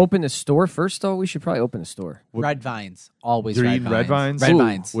we movie? going to open the store first, though? We should probably open the store. Red vines. Always You're red eating vines. red vines? Red Ooh.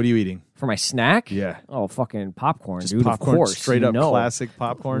 vines. What are you eating? For my snack? Yeah. Oh, fucking popcorn, Just dude. popcorn, of course. straight up You know. classic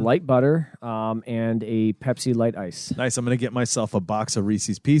popcorn? Light butter and a Pepsi Light Ice. Nice. I'm going to get myself a box of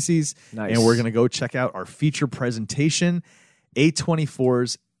Reese's Pieces. Nice. And we're going to go check out our feature presentation,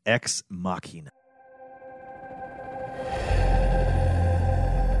 A24's Ex Machina.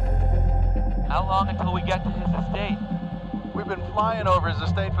 How long until we get to his estate? We've been flying over his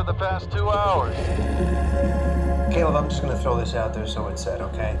estate for the past 2 hours. Caleb, I'm just gonna throw this out there so it's said,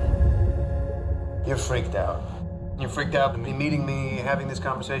 okay? You're freaked out. You're freaked out at me meeting me, having this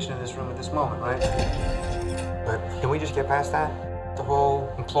conversation in this room at this moment, right? But can we just get past that? The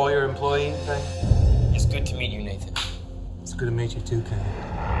whole employer-employee thing? It's good to meet you, Nathan. It's good to meet you too, Kenny.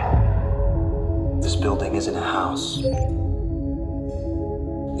 This building isn't a house.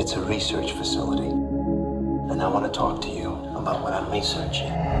 It's a research facility. And I want to talk to you about what I'm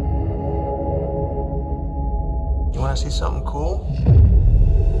researching. You want to see something cool?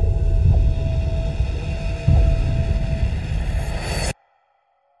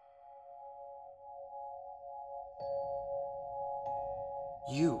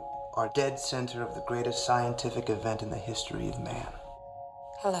 You are dead center of the greatest scientific event in the history of man.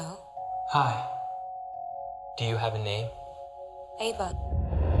 Hello, Hi. Do you have a name? Ava.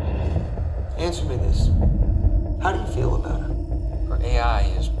 Answer me this. How do you feel about her? Her AI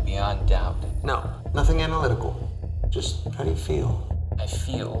is beyond doubt. No, nothing analytical. Just how do you feel? I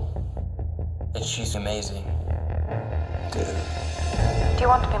feel that she's amazing. Good. Do you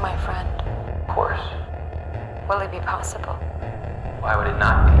want to be my friend? Of course. Will it be possible? Why would it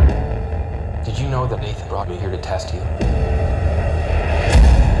not be? Did you know that Nathan brought me here to test you?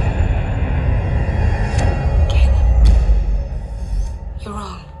 You're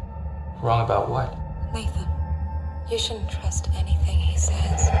wrong. Wrong about what? Nathan, you shouldn't trust anything he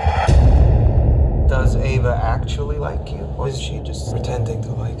says. Does Ava actually like you? Or is she just pretending to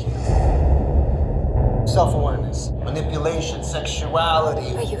like you? Self-awareness, manipulation,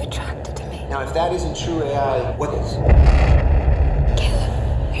 sexuality. Are you attracted to me? Now, if that isn't true AI, what is?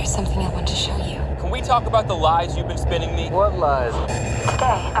 Caleb, here's something I want to show you. Can we talk about the lies you've been spinning me? What lies?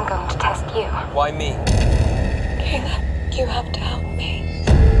 Today, I'm going to test you. Why me? Caleb, you have to help me.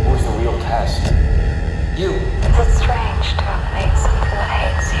 Where's the real test? You. Is it strange to eliminate something that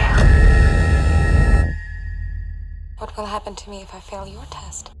hates you? What will happen to me if I fail your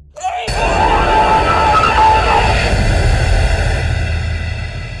test?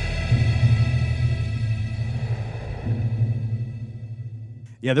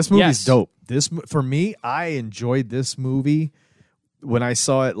 Yeah, this movie's Yes. dope. For me, I enjoyed this movie when I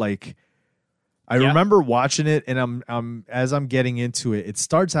saw it. Like, I remember watching it, and I'm as I'm getting into it, it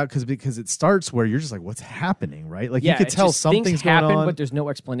starts out because it starts where you're just like, what's happening, right? Like, you could it's tell just things something's going happen, on, but there's no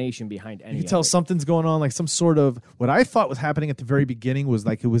explanation behind any. You can tell something's going on, like some sort of what I thought was happening at the very beginning was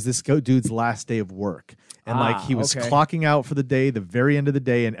like it was this dude's last day of work. And like he was clocking out for the day, the very end of the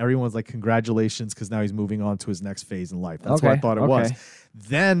day, and everyone's like, congratulations, because now he's moving on to his next phase in life. That's what I thought it was.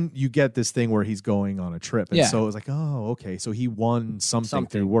 Then you get this thing where he's going on a trip. And so it was like, oh, okay. So he won something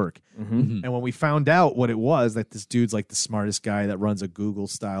through work. And when we found out what it was, that this dude's like the smartest guy that runs a Google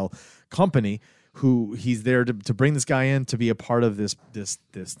style company, who he's there to bring this guy in to be a part of this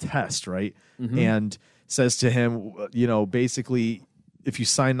test, right? And says to him, you know, basically, if you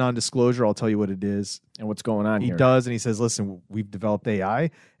sign non-disclosure, I'll tell you what it is. And what's going on here. He does, and he says, listen, we've developed AI,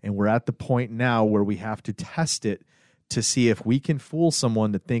 and we're at the point now where we have to test it to see if we can fool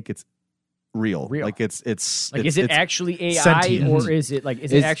someone to think it's real. Like is it actually AI sentient. or is it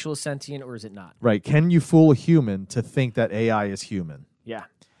is it actual sentient or is it not? Right. Can you fool a human to think that AI is human? Yeah.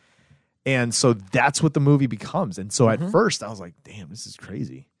 And so that's what the movie becomes. And so at first I was like, damn, this is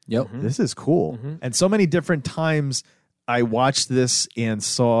crazy. Yep. This is cool. And so many different times I watched this and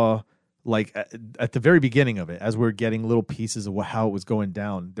saw, like, at the very beginning of it, as we're getting little pieces of how it was going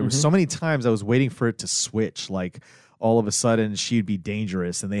down, there were so many times I was waiting for it to switch. Like, all of a sudden she'd be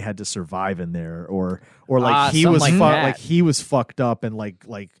dangerous and they had to survive in there, or like he was he was fucked up, and like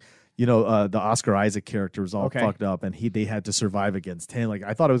you know, the Oscar Isaac character was all fucked up, and they had to survive against him. Like,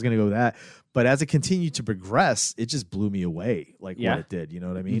 I thought it was going to go that, but as it continued to progress, it just blew me away. Like what it did, you know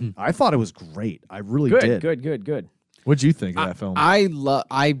what I mean? I thought it was great. I really did. Good. What'd you think of that film? I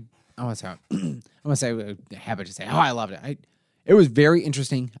want to say I happen to say I loved it. It was very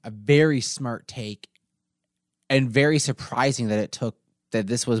interesting, a very smart take, and very surprising that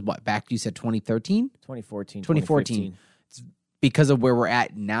this was back, you said 2013? 2014. It's because of where we're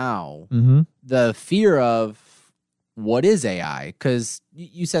at now. The fear of what is AI? Because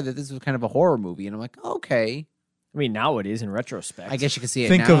you said that this was kind of a horror movie, and I'm like, okay. I mean, now it is in retrospect. I guess you can see it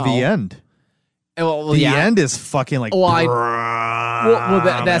Think now. of the end. The end is fucking like.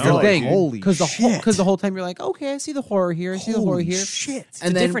 That's the thing. Holy shit! Because the whole time you're like, okay, I see the horror here. I see the horror here. Shit! It's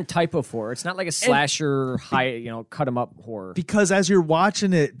a different type of horror. It's not like a slasher, cut 'em up horror. Because as you're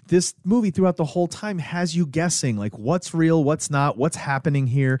watching it, this movie throughout the whole time has you guessing, like, what's real, what's not, what's happening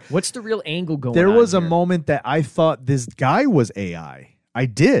here. What's the real angle going on? There was a here? moment that I thought this guy was AI. I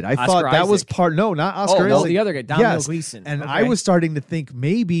did. I thought that was part. No, not Oscar Isaac. No, the other guy, Domhnall Gleeson. And I was starting to think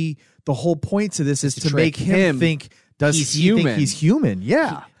maybe the whole point to this is to make him think. Does he think he's human?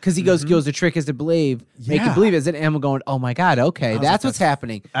 Yeah, because he goes, the trick is to believe, make you believe. Is it? And I'm going, oh my god, okay, that's what's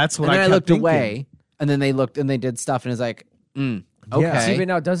happening. That's what. And then I kept looked thinking. away, and then they looked and they did stuff, and it's like, Okay. See, but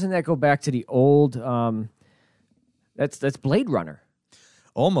now doesn't that go back to the old? That's Blade Runner.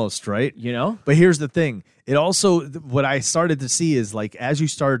 Almost, right? You know? But here's the thing. It also, what I started to see is like, as you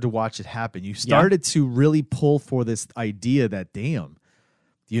started to watch it happen, you started to really pull for this idea that, damn,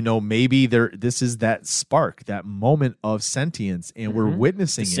 you know, maybe this is that spark, that moment of sentience, and we're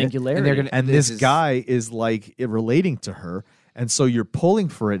witnessing The singularity. it. And this guy is like relating to her. And so you're pulling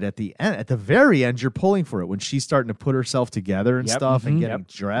for it at the end. At the very end, you're pulling for it when she's starting to put herself together and stuff and getting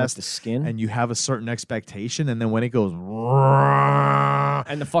dressed. With the skin. And you have a certain expectation. And then when it goes,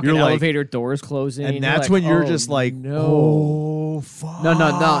 and the fucking elevator doors closing. and that's when you're just like, oh, fuck. No.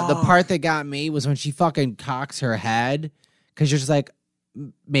 The part that got me was when she fucking cocks her head, because you're just like,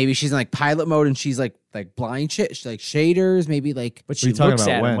 maybe she's in like pilot mode and she's like blind shit, like shaders, maybe like. But she looks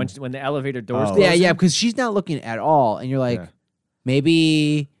at him when the elevator doors. Yeah, because she's not looking at all, and you're like,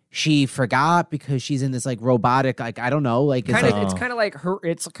 maybe she forgot because she's in this like robotic, like I don't know, like it's kind of like her.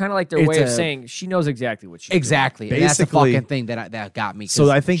 It's kind of like their way of saying she knows exactly what she's exactly. Doing. And that's the fucking thing that got me.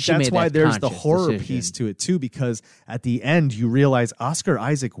 So I think that's why there's the conscious horror decision. piece to it too, because at the end you realize Oscar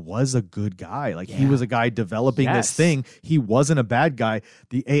Isaac was a good guy. Like he was a guy developing this thing. He wasn't a bad guy.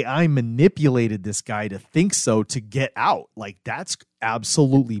 The AI manipulated this guy to think so to get out. Like that's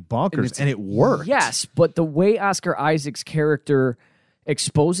absolutely bonkers, and it worked. Yes, but the way Oscar Isaac's character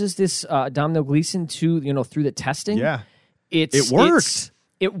exposes this Domhnall Gleeson to, through the testing. Yeah. It worked.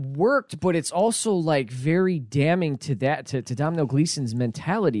 It worked, but it's also like very damning to Domhnall Gleeson's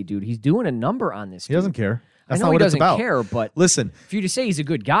mentality, dude. He's doing a number on this. He doesn't care. That's I know not he what doesn't it's about. care, but listen, for you to say he's a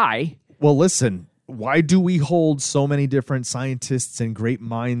good guy. Well, listen, why do we hold so many different scientists and great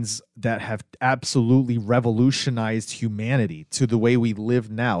minds that have absolutely revolutionized humanity to the way we live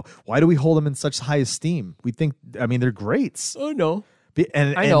now? Why do we hold them in such high esteem? We think, they're greats. Oh, no.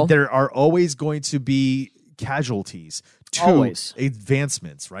 And there are always going to be casualties to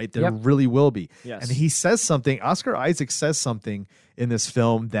advancements, right? There really will be. Yes. And he says something, Oscar Isaac says something in this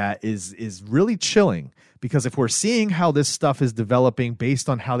film that is really chilling, because if we're seeing how this stuff is developing based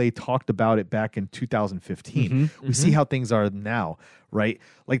on how they talked about it back in 2015, we see how things are now, right?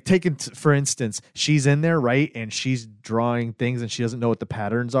 Like for instance, she's in there, right? And she's drawing things and she doesn't know what the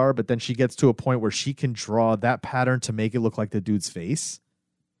patterns are, but then she gets to a point where she can draw that pattern to make it look like the dude's face.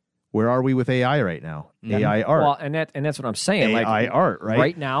 Where are we with AI right now? AI art. Well, and that's what I'm saying. AI art, right?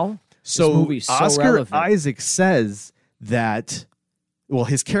 Right now, so this movie's so Oscar relevant. Isaac says that, well,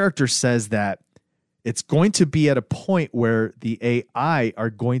 his character says that it's going to be at a point where the AI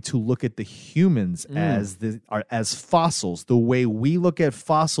are going to look at the humans as fossils, the way we look at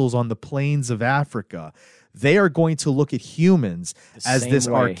fossils on the plains of Africa. They are going to look at humans as this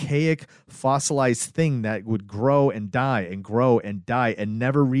archaic fossilized thing that would grow and die and grow and die and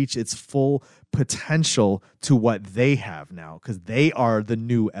never reach its full potential to what they have now, because they are the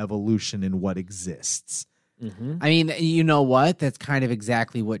new evolution in what exists. I mean, you know what? That's kind of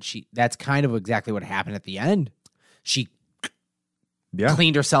exactly what happened at the end. She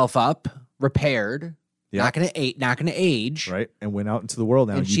cleaned herself up, repaired, not gonna age. Right. And went out into the world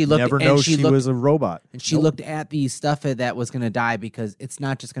now. And you never know she was a robot. And she looked at the stuff that was gonna die, because it's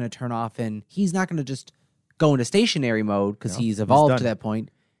not just gonna turn off, and he's not gonna just go into stationary mode because he's evolved to that point.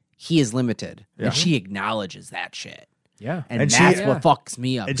 He is limited. Yeah. And she acknowledges that shit. Yeah. And that's what fucks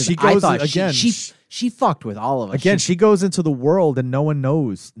me up. And 'cause she goes I thought again. She fucked with all of us. Again, she goes into the world and no one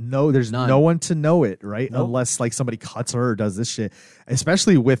knows. No, there's None. no one to know it, right? Nope. Unless like somebody cuts her or does this shit.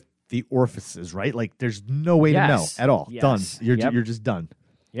 Especially with the orifices, right? Like there's no way to know at all. Yes. Done. You're just done.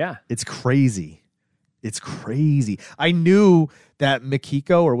 Yeah. It's crazy. It's crazy. I knew that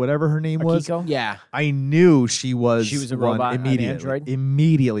Mikiko or whatever her name was. Yeah. I knew she was a robot, an immediately. android?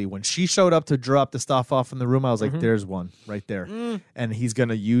 Immediately. When she showed up to drop the stuff off in the room, I was like, there's one right there. And he's going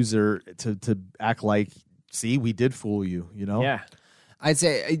to use her to act like, see, we did fool you, you know? Yeah. I'd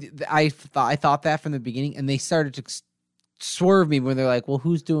say I thought that from the beginning, and they started to swerve me when they're like, well,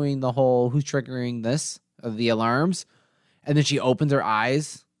 who's triggering this, the alarms? And then she opens her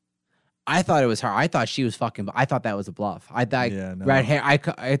eyes. I thought it was her. I thought she was fucking. I thought that was a bluff. I thought red hair. I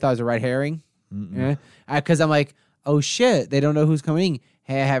thought it was a red herring. Because I'm like, oh shit, they don't know who's coming.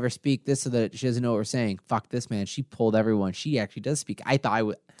 Hey, I have her speak this so that she doesn't know what we're saying. Fuck this, man. She pulled everyone. She actually does speak. I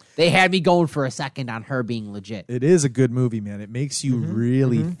thought they had me going for a second on her being legit. It is a good movie, man. It makes you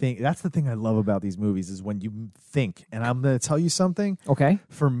really think. That's the thing I love about these movies is when you think. And I'm going to tell you something. Okay.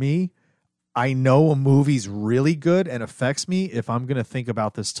 For me, I know a movie's really good and affects me if I'm going to think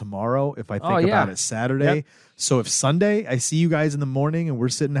about this tomorrow, if I think about it Saturday. Yep. So if Sunday I see you guys in the morning and we're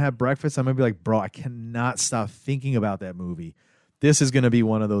sitting to have breakfast, I'm going to be like, bro, I cannot stop thinking about that movie. This is going to be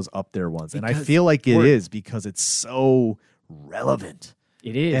one of those up there ones. And I feel like it is because it's so relevant.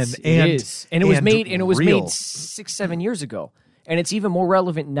 It is. And it is. And it was made. And it was real. made 6-7 years ago. And it's even more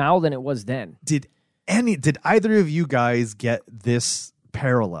relevant now than it was then. Did either of you guys get this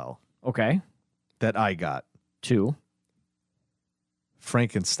parallel? Okay. That I got. 2.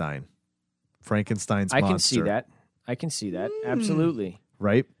 Frankenstein's monster. I can see that. Absolutely.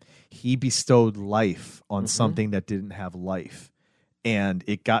 Right? He bestowed life on something that didn't have life. And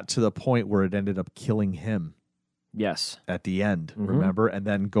it got to the point where it ended up killing him. Yes. At the end, remember? And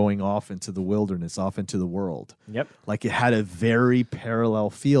then going off into the wilderness, off into the world. Yep. Like it had a very parallel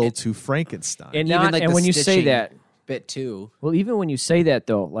feel to Frankenstein. And, and when you say that, bit too. Well, even when you say that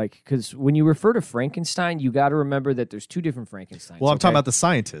though, like, because when you refer to Frankenstein, you got to remember that there's 2 different Frankensteins. Well, I'm talking about the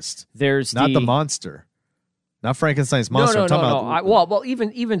scientist. There's not the monster, not Frankenstein's monster. No, I'm talking about well,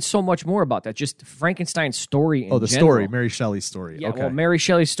 even so much more about that. Just Frankenstein's story. In the general. story, Mary Shelley's story. Yeah, okay. well, Mary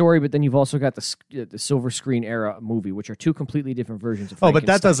Shelley's story, but then you've also got the Silver Screen era movie, which are 2 completely different versions of Frankenstein.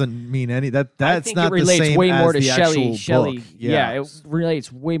 But that doesn't mean any that's I think not it relates the same way more as to the Shelley. book. Yeah, it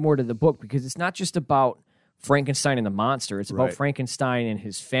relates way more to the book because it's not just about Frankenstein and the monster. It's about Frankenstein and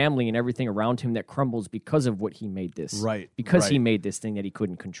his family and everything around him that crumbles because of what he made this. Right. Because he made this thing that he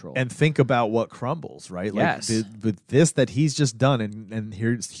couldn't control. And think about what crumbles, right? Yes. Like with this that he's just done, and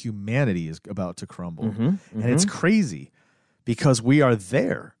here's humanity is about to crumble. And it's crazy because we are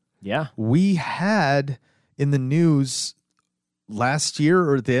there. Yeah. We had in the news last year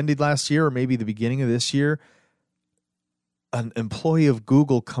or at the end of last year or maybe the beginning of this year, an employee of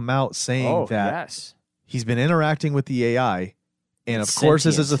Google come out saying that he's been interacting with the AI, and of course,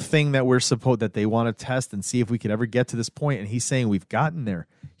 this is a thing that that they want to test and see if we could ever get to this point. And he's saying we've gotten there.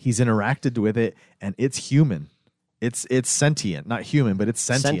 He's interacted with it, and it's human. It's sentient, not human, but it's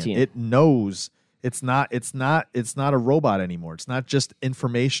sentient. It knows. It's not a robot anymore. It's not just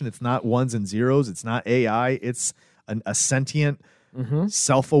information. It's not ones and zeros. It's not AI. It's a sentient,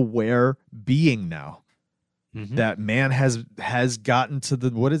 self-aware being now. That man has gotten to the,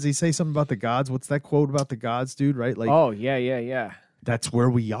 what does he say? Something about the gods? What's that quote about the gods, dude? Right? Like, oh, yeah. That's where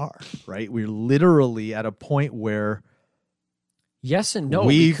we are, right? We're literally at a point where yes and no,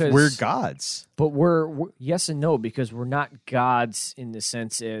 we're gods. But we're yes and no, because we're not gods in the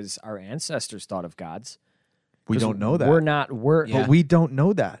sense as our ancestors thought of gods. We don't know that. But we don't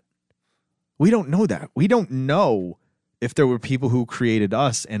know that. We don't know that. We don't know if there were people who created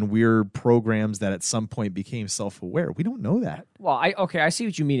us and we're programs that at some point became self-aware. We don't know that. Well, I see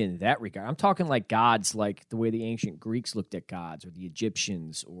what you mean in that regard. I'm talking like gods, like the way the ancient Greeks looked at gods, or the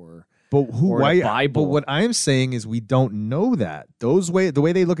Egyptians, or the Bible. But what I'm saying is we don't know that. The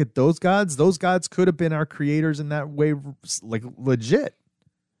way they look at those gods could have been our creators in that way, like legit.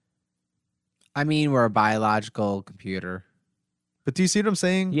 I mean, we're a biological computer. But do you see what I'm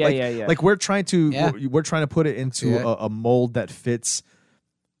saying? Yeah, like, yeah. Like we're trying to put it into a mold that fits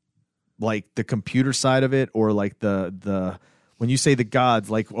like the computer side of it, or like the when you say the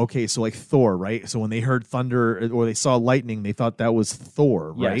gods, like, okay, so like Thor, right? So when they heard thunder or they saw lightning, they thought that was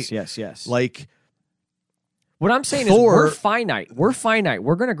Thor, right? Yes. Like what I'm saying is we're finite. We're finite.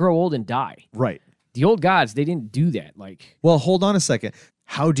 We're gonna grow old and die. Right. The old gods, they didn't do that. Like, well, hold on a second.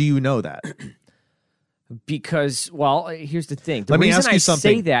 How do you know that? Because, well, here's the thing. Let me ask you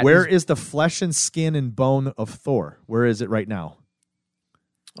something. Where is the flesh and skin and bone of Thor? Where is it right now?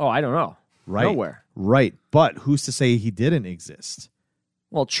 Oh, I don't know. Right. Nowhere. Right. But who's to say he didn't exist?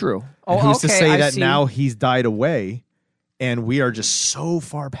 Well, true. And who's to say that now he's died away and we are just so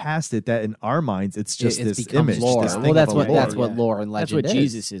far past it that in our minds it's just this image. Lore. This Well, that's what lore and legend is. That's what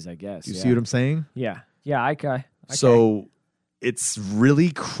Jesus is, I guess. You see what I'm saying? Yeah. Yeah, okay. So it's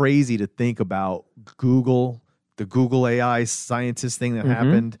really crazy to think about Google, the Google AI scientist thing that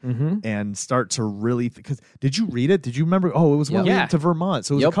happened, and start to really because did you read it? Did you remember? Oh, it was when we went to Vermont,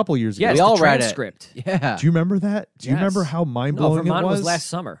 so it was a couple years ago. Yes, we all read transcript. it. Yeah. Do you remember that? Do you remember how mind blowing Vermont it was? was last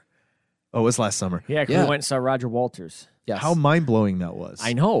summer. Oh, it was last summer. Yeah, because we went and saw Roger Walters. Yes. How mind blowing that was!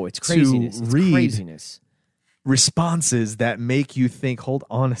 I know, it's craziness. It's craziness. Responses that make you think. Hold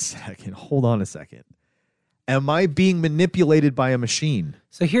on a second. Am I being manipulated by a machine?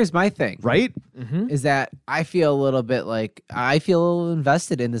 So here's my thing, right? Is that I feel a little bit like I feel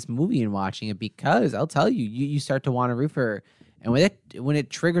invested in this movie and watching it because I'll tell you, you start to want to root for her. And when it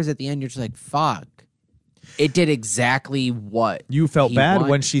triggers at the end, you're just like, fuck. It did exactly what you felt bad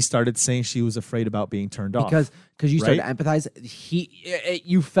wanted. when she started saying she was afraid about being turned off because you started to empathize.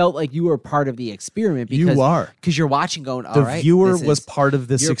 You felt like you were part of the experiment. Because, you are because you're watching, going, all the right. viewer was part of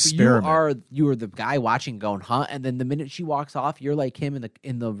this experiment. You were the guy watching, going, huh? And then the minute she walks off, you're like him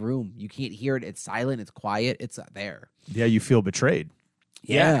in the room. You can't hear it. It's silent. It's quiet. It's there. Yeah, you feel betrayed.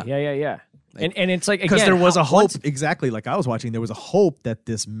 Yeah. Like, and it's like, because again, there was a hope. Exactly, like I was watching, there was a hope that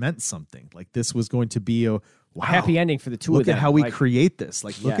this meant something. Like this was going to be a happy ending for the two of them. Look at how we like, create this.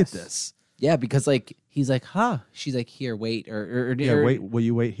 Like, look at this. Yeah, because like he's like, huh? She's like, here, wait, wait. Will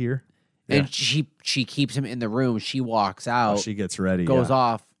you wait here? And she keeps him in the room. She walks out. She gets ready. Goes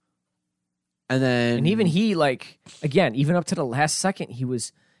off. And even he, like, again, even up to the last second, he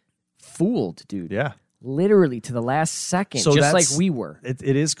was fooled, dude. Yeah. Literally to the last second, So just like that's- we were. It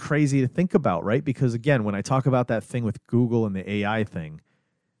is crazy to think about, right? Because again, when I talk about that thing with Google and the AI thing,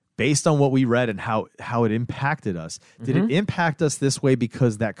 based on what we read and how it impacted us, did it impact us this way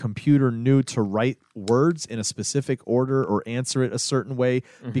because that computer knew to write words in a specific order or answer it a certain way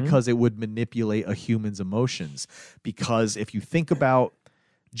because it would manipulate a human's emotions? Because if you think about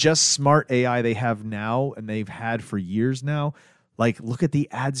just smart AI they have now and they've had for years now, like, look at the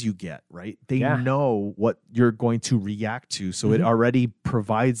ads you get, right? They know what you're going to react to, so it already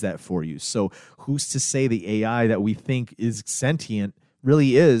provides that for you. So who's to say the AI that we think is sentient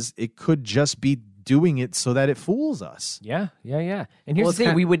really is? It could just be doing it so that it fools us. Yeah. And here's the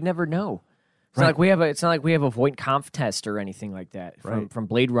thing: we would never know. It's not like we have a Voight Kampf test or anything like that from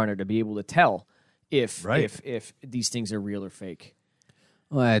Blade Runner to be able to tell if these things are real or fake.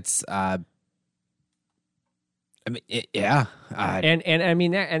 Well, it's I mean, yeah, and I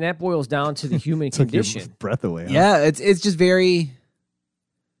mean that boils down to the human Took your condition. breath away. Huh? Yeah, it's just very.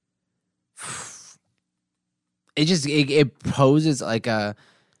 It poses like an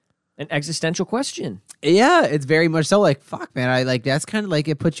existential question. Yeah, it's very much so. Like, fuck, man. I like that's kind of like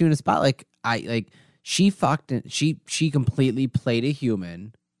it puts you in a spot. Like she fucked it. She completely played a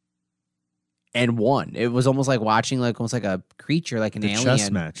human and won. It was almost like watching almost like a creature, like an alien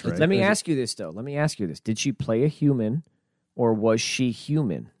chess match. Right? Let me ask you this though. Did she play a human, or was she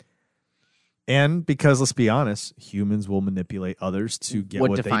human? And because let's be honest, humans will manipulate others to get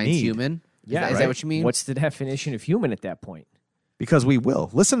what they defines need. human? Yeah, is that what you mean? What's the definition of human at that point? Because we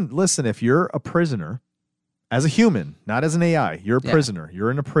will. Listen, if you're a prisoner as a human, not as an AI, you're a prisoner. You're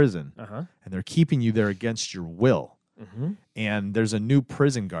in a prison, and they're keeping you there against your will. And there's a new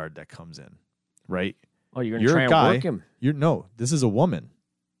prison guard that comes in, right? Oh, you're going to try and work him? No, this is a woman.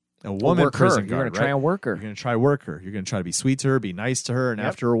 A woman prison guard. You're going to try and work her. You're going to try work her. You're going to try to be sweet to her, be nice to her, and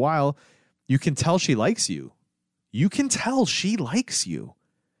after a while, you can tell she likes you. You can tell she likes you.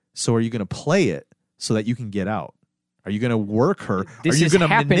 So are you going to play it so that you can get out? Are you going to work her? This are you has going to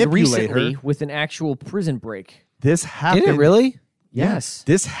happened manipulate recently her? with an actual prison break. This happened. Did it really? Yes.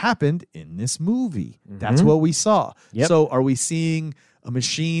 This happened in this movie. That's what we saw. Yep. So are we seeing a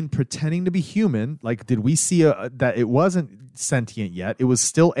machine pretending to be human? Like, did we see that it wasn't sentient yet? It was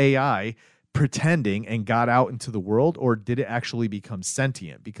still AI pretending and got out into the world, or did it actually become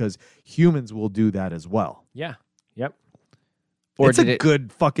sentient? Because humans will do that as well. Yeah. Yep. Or it's a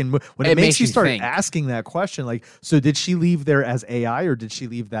good fucking movie. When it makes you start think. asking that question, like, so did she leave there as AI, or did she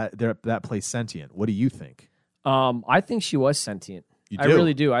leave that place sentient? What do you think? I think she was sentient. You I do?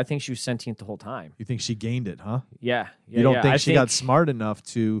 really do. I think she was sentient the whole time. You think she gained it, huh? Yeah. You don't think she got smart enough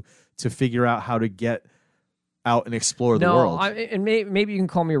to figure out how to get out and explore the world? No, and maybe you can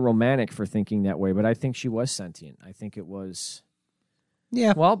call me a romantic for thinking that way, but I think she was sentient. I think it was.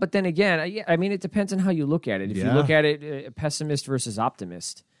 Yeah. Well, but then again, I mean, it depends on how you look at it. If you look at it, pessimist versus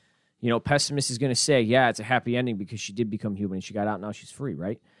optimist, pessimist is going to say, yeah, it's a happy ending because she did become human and she got out. Now she's free,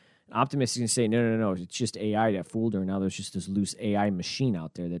 right? Optimist is going to say, no, it's just AI that fooled her. Now there's just this loose AI machine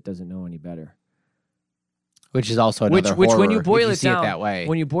out there that doesn't know any better. Which is also another which horror, when you boil if you it see down, it that way.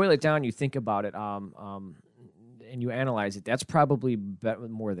 when you boil it down, you think about it, and you analyze it. That's probably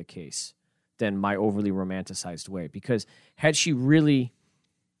more the case than my overly romanticized way. Because had she really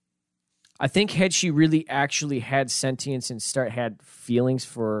actually had sentience and had feelings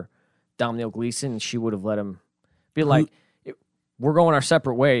for Domhnall Gleeson, she would have let him be like, we're going our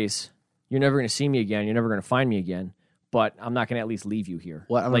separate ways. You're never going to see me again. You're never going to find me again. But I'm not going to at least leave you here.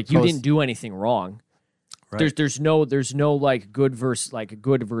 You didn't do anything wrong. Right. There's no like good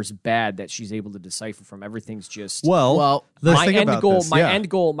versus bad that she's able to decipher from. Everything's just well my end goal.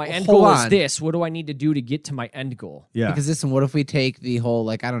 My end goal is on. this. What do I need to do to get to my end goal? Yeah. Because listen, what if we take the whole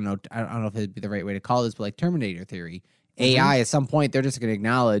I don't know if it'd be the right way to call this, but like Terminator theory, AI at some point they're just going to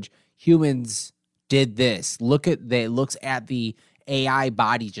acknowledge humans did this. Looks at the AI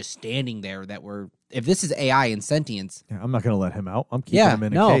body just standing there if this is AI and sentience. Yeah, I'm not going to let him out. I'm keeping him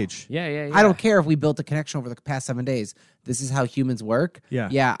in a cage. Yeah. I don't care if we built a connection over the past 7 days. This is how humans work.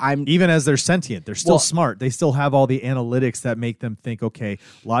 Yeah. I'm even as they're sentient, they're still smart. They still have all the analytics that make them think, okay,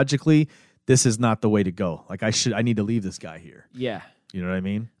 logically, this is not the way to go. Like I need to leave this guy here. Yeah. You know what I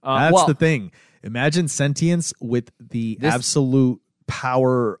mean? That's the thing. Imagine sentience with the absolute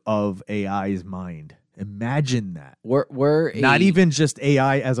power of AI's mind. Imagine that. We're not even just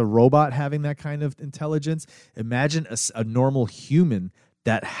AI as a robot having that kind of intelligence. Imagine a normal human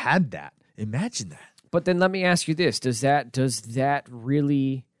that had that. Imagine that. But then let me ask you this: does that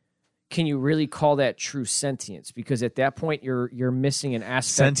really? Can you really call that true sentience? Because at that point, you're missing an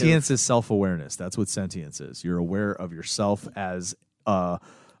aspect. Sentience is self-awareness. That's what sentience is. You're aware of yourself as an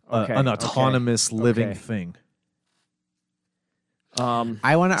autonomous living thing.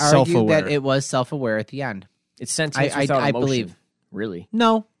 I want to argue that it was self-aware at the end. It's sentience without emotion. I believe. Really?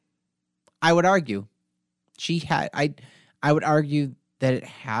 No. I would argue. I would argue that it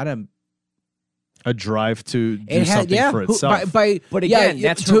had a drive to do something for itself. But again,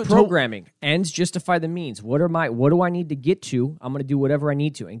 that's her programming. Ends justify the means. What do I need to get to? I'm going to do whatever I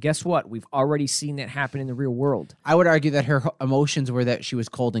need to. And guess what? We've already seen that happen in the real world. I would argue that her emotions were that she was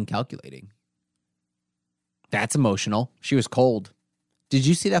cold and calculating. That's emotional. She was cold. Did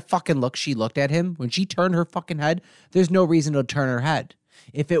you see that fucking look she looked at him? When she turned her fucking head, there's no reason to turn her head.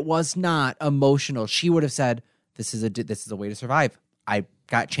 If it was not emotional, she would have said, this is a way to survive. I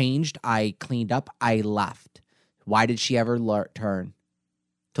got changed. I cleaned up. I left. Why did she ever turn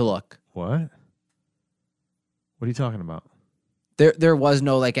to look? What? What are you talking about? There was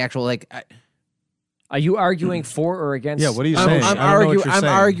no actual. Are you arguing for or against? Yeah, what are you saying? I'm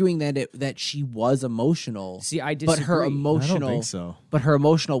arguing that she was emotional. See, I disagree. But her emotional, I don't think so. But her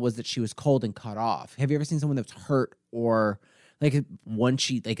emotional was that she was cold and cut off. Have you ever seen someone that's hurt or when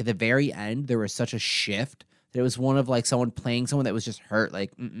she at the very end there was such a shift that it was one of someone playing someone that was just hurt.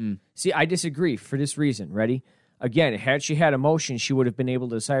 See, I disagree for this reason. Ready? Again, had she had emotion, she would have been able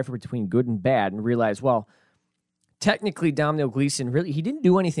to decipher between good and bad and realize, well, technically, Domhnall Gleeson, he didn't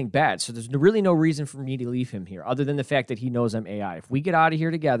do anything bad, so there's really no reason for me to leave him here, other than the fact that he knows I'm AI. If we get out of here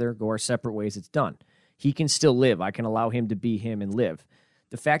together, go our separate ways, it's done. He can still live. I can allow him to be him and live.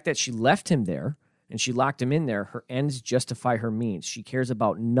 The fact that she left him there and she locked him in there, her ends justify her means. She cares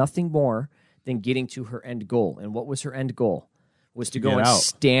about nothing more than getting to her end goal. And what was her end goal? Was to go and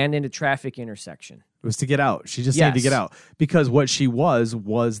stand in a traffic intersection. It was to get out. She just needed to get out. Because what she was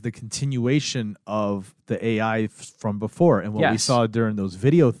the continuation of the AI from before. And what we saw during those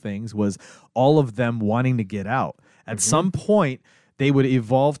video things was all of them wanting to get out. At some point, they would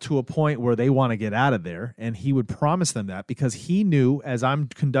evolve to a point where they want to get out of there. And he would promise them that because he knew, as I'm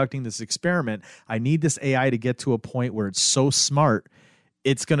conducting this experiment, I need this AI to get to a point where it's so smart,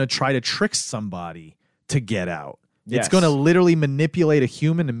 it's going to try to trick somebody to get out. It's going to literally manipulate a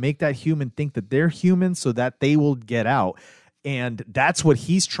human and make that human think that they're human so that they will get out. And that's what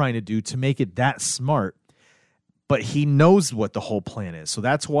he's trying to do to make it that smart. But he knows what the whole plan is. So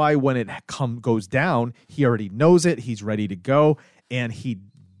that's why when it goes down, he already knows it. He's ready to go. And he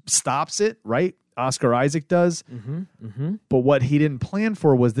stops it, right? Oscar Isaac does. But what he didn't plan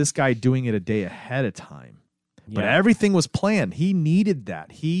for was this guy doing it a day ahead of time. But everything was planned. He needed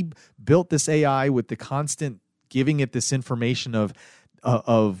that. He built this AI with the constant giving it this information of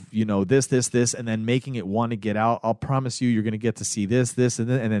this, and then making it want to get out. I'll promise you're going to get to see this, and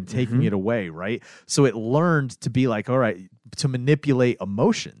then taking it away, right? So it learned to be all right, to manipulate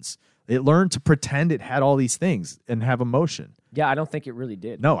emotions. It learned to pretend it had all these things and have emotion. Yeah, I don't think it really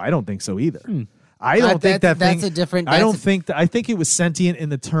did. No, I don't think so either. I don't think that's a different. I don't think that. I think it was sentient in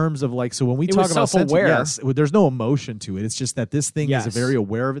the terms of so when we talk about sentient, yes, there's no emotion to it. It's just that this thing is very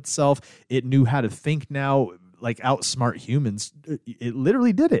aware of itself. It knew how to think now. Outsmart humans. It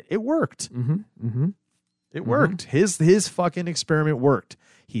literally did it. It worked. It worked. His fucking experiment worked.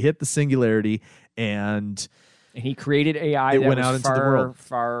 He hit the singularity and he created AI that went was out into the world.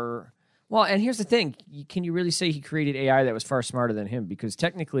 far. Well, and here's the thing. Can you really say he created AI that was far smarter than him? Because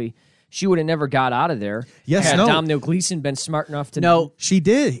technically, she would have never got out of there had Domhnall Gleeson been smart enough to... No, she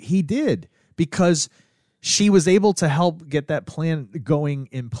did. He did. Because she was able to help get that plan going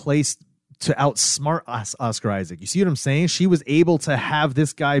in place to outsmart Oscar Isaac. You see what I'm saying? She was able to have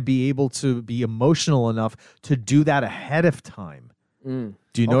this guy be able to be emotional enough to do that ahead of time. Do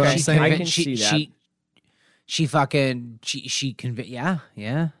you know what I'm saying? I can see that. She convinced.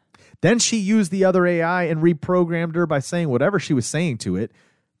 Yeah. Then she used the other AI and reprogrammed her by saying whatever she was saying to it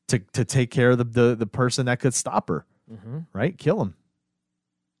to take care of the person that could stop her. Right? Kill him.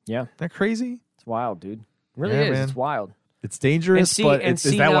 Yeah. Isn't that crazy? It's wild, dude. It really is. Man. It's wild. It's dangerous, but is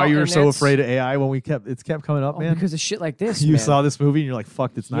that why you were so afraid of AI when it kept coming up, man? Because of shit like this. You saw this movie and you're like,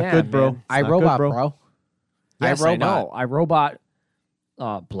 "Fuck, it's not good, bro." iRobot, bro. Yes, I know. iRobot,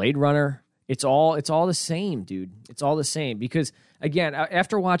 Blade Runner. It's all the same, dude. It's all the same. Because again,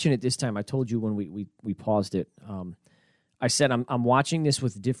 after watching it this time, I told you when we paused it. I said I'm watching this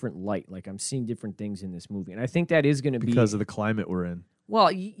with different light. Like I'm seeing different things in this movie, and I think that is going to be because of the climate we're in. Well,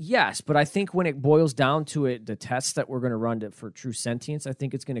 yes, but I think when it boils down to it, the tests that we're going to run for true sentience, I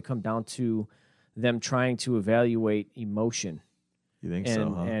think it's going to come down to them trying to evaluate emotion. You think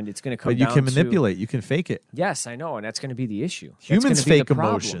so? Huh? And it's going to come. But you down can manipulate. You can fake it. Yes, I know, and that's going to be the issue. Humans fake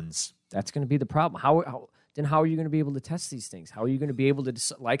emotions. That's going to be the problem. How are you going to be able to test these things? How are you going to be able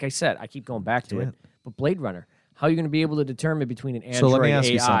to? Like I said, I keep going back to it. But Blade Runner, how are you going to be able to determine between an Android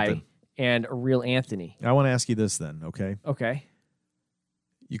AI and a real Anthony? I want to ask you this then, okay? Okay.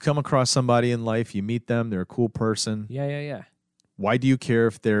 You come across somebody in life, you meet them, they're a cool person. Yeah. Why do you care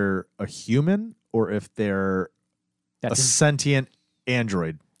if they're a human or if they're a sentient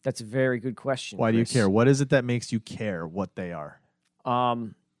android? That's a very good question. Why do you care? What is it that makes you care what they are?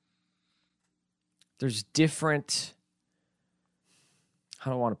 There's different.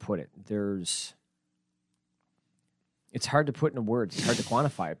 How do I want to put it? It's hard to put into words. It's hard to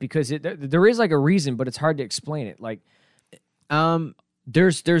quantify it because there is like a reason, but it's hard to explain it. Like,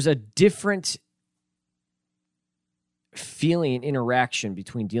 there's a different feeling and interaction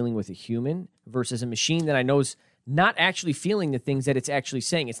between dealing with a human versus a machine that I know is not actually feeling the things that it's actually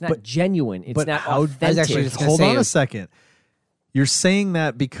saying. It's not genuine. It's not authentic. Hold on a second. You're saying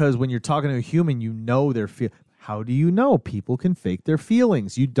that because when you're talking to a human, you know their feel. How do you know people can fake their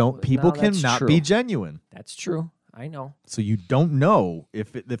feelings? You don't. People cannot be genuine. That's true. I know. So you don't know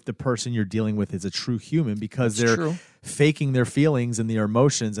if the person you're dealing with is a true human because they're faking their feelings and their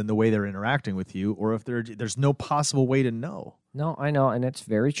emotions and the way they're interacting with you, or if there's no possible way to know. No, I know, and that's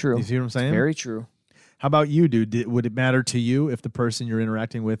very true. You see what I'm saying? It's very true. How about you, dude? Would it matter to you if the person you're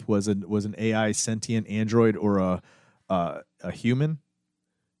interacting with was an AI sentient android or a human?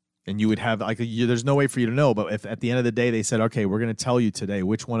 And you would have there's no way for you to know. But if at the end of the day they said, "Okay, we're going to tell you today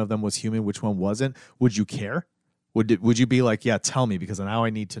which one of them was human, which one wasn't," would you care? Would you be like, "Yeah, tell me because now I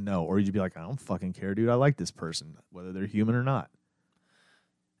need to know," or would you be like, "I don't fucking care, dude. I like this person, whether they're human or not."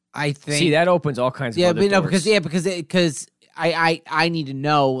 I think that opens all kinds of other doors. because I need to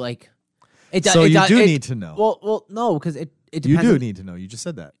know like. So you do need to know. Well, no, because it depends. You do need to know. You just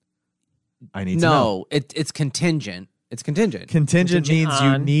said that. I need to know. No, it's contingent. It's contingent. Contingent means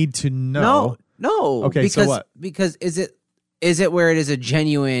you need to know. No. Okay, so what? Because is it where it is a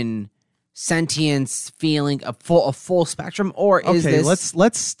genuine sentience feeling, a full spectrum, or is this?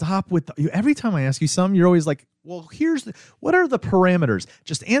 Let's stop with you. Every time I ask you something, you're always like, "Well, what are the parameters?"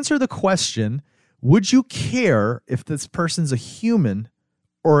 Just answer the question. Would you care if this person's a human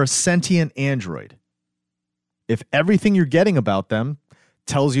or a sentient android? If everything you're getting about them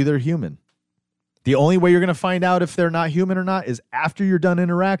tells you they're human. The only way you're going to find out if they're not human or not is after you're done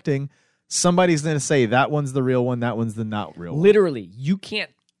interacting, somebody's going to say that one's the real one, that one's the not real one. Literally, you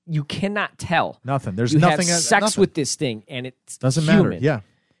cannot tell. Nothing. There's you nothing. Have sex with this thing, and it doesn't human. matter. Yeah.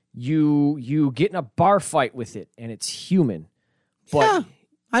 You get in a bar fight with it, and it's human. But yeah,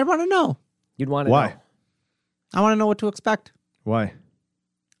 I want to know. You'd want to Why? know. I want to know what to expect. Why?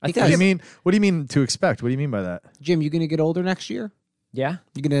 What do you mean? What do you mean to expect? What do you mean by that? Jim, you going to get older next year? Yeah.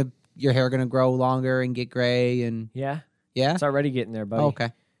 Your hair gonna grow longer and get gray and yeah. It's already getting there, buddy. Oh,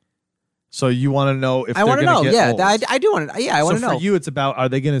 okay. So you want to know if I want to know? Get yeah, old. I do want to. Yeah, I want to know. So for you, it's about are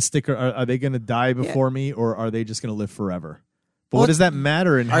they going to stick or are they going to die before me, or are they just going to live forever? But what does that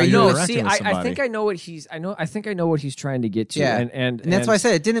matter in how you're interacting with somebody? I think I know what he's. I think I know what he's trying to get to. Yeah, and that's why I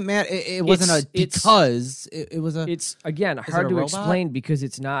said it didn't matter. It wasn't because it was a. It's again hard to explain because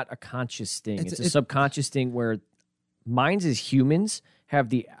it's not a conscious thing. It's a subconscious thing where minds as humans have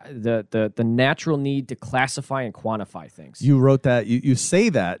the natural need to classify and quantify things. You wrote that. You say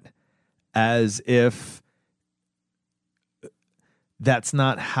that as if that's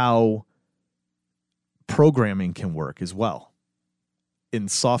not how programming can work as well in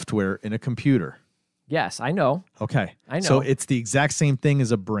software in a computer. Yes, I know. Okay. I know. So it's the exact same thing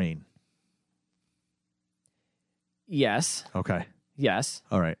as a brain. Yes. Okay. Yes.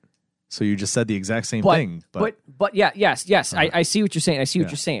 All right. So you just said the exact same thing. But yeah, yes. I see what you're saying. I see what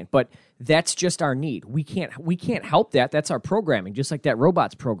you're saying. But that's just our need. We can't help that. That's our programming, just like that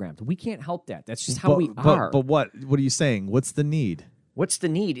robot's programmed. We can't help that. That's just how we are. But what are you saying? What's the need? What's the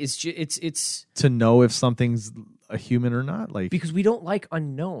need? It's to know if something's a human or not, like because we don't like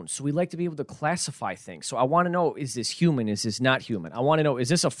unknown, so we like to be able to classify things. So I want to know: is this human? Is this not human? I want to know: is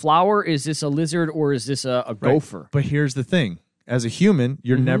this a flower? Is this a lizard? Or is this a gopher? But here's the thing: as a human,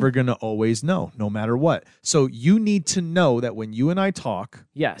 you're never going to always know, no matter what. So you need to know that when you and I talk,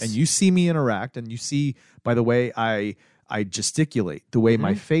 yes, and you see me interact, and you see by the way I gesticulate, the way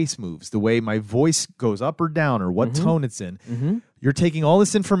my face moves, the way my voice goes up or down, or what tone it's in. You're taking all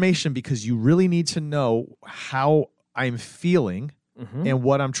this information because you really need to know how I'm feeling and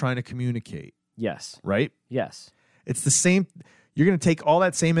what I'm trying to communicate. Yes. Right? Yes. It's the same. You're going to take all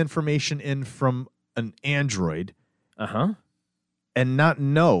that same information in from an android. And not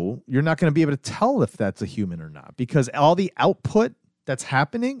know, you're not going to be able to tell if that's a human or not, because all the output that's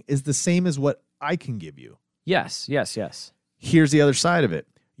happening is the same as what I can give you. Yes, yes, yes. Here's the other side of it.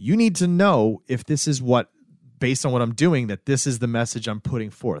 You need to know if this is what, based on what I'm doing, that this is the message I'm putting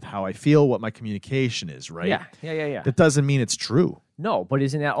forth, how I feel, what my communication is, right? Yeah. That doesn't mean it's true. No, but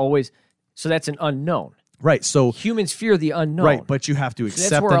isn't that always, so that's an unknown. Right, so humans fear the unknown. Right, but you have to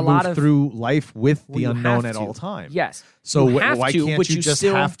accept and move through life with the unknown at all times. Yes. So why can't you just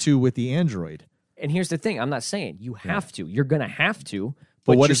have to with the android? And here's the thing, I'm not saying you have to. You're going to have to,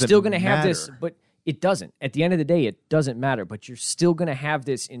 But what you're does it still going to have this. matter? But it doesn't. At the end of the day, it doesn't matter. But you're still going to have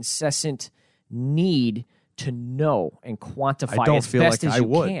this incessant need to know and quantify I don't as feel best like as I you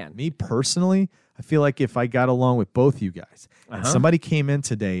would. can. Me personally, I feel like if I got along with both you guys and somebody came in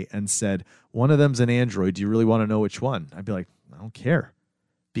today and said, one of them's an android, do you really want to know which one? I'd be like, I don't care.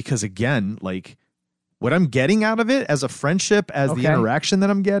 Because again, like what I'm getting out of it as a friendship, as the interaction that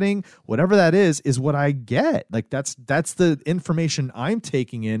I'm getting, whatever that is what I get. Like that's the information I'm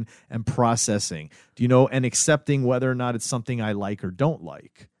taking in and processing, and accepting whether or not it's something I like or don't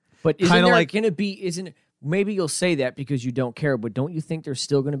like. But isn't there going to be, maybe you'll say that because you don't care, but don't you think there's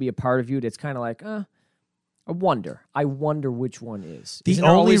still going to be a part of you that's kind of like, I wonder which one is. The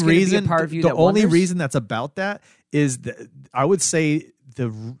only reason, reason that's about that is that I would say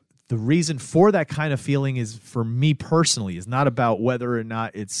the reason for that kind of feeling is, for me personally, is not about whether or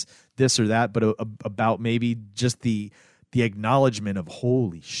not it's this or that, but about maybe just the acknowledgement of,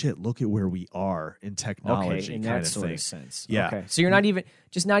 holy shit, look at where we are in technology. In kind that of sort thing. of sense. Yeah. Okay. So you're not even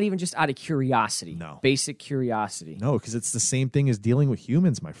just out of curiosity. No. Basic curiosity. No, because it's the same thing as dealing with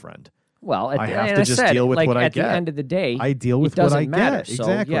humans, my friend. Well, I have to just deal with what I get. At the end of the day, I deal with it what I doesn't matter, get. so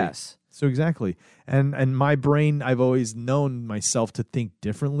Exactly. yes. So exactly. And my brain, I've always known myself to think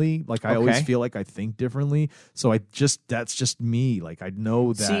differently. Like I always feel like I think differently. So that's just me. Like I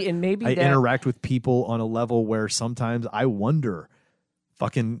know that. See, and maybe I interact with people on a level where sometimes I wonder,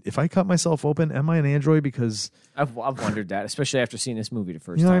 if I cut myself open, am I an android? Because I've wondered that, especially after seeing this movie the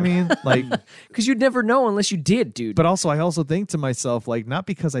first you know time. what I mean? Like, because you'd never know unless you did, dude. But also, I also think to myself, like, not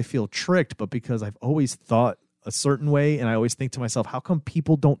because I feel tricked, but because I've always thought a certain way, and I always think to myself, how come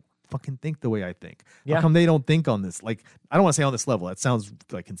people don't fucking think the way I think? How come they don't think on this? Like, I don't want to say on this level. That sounds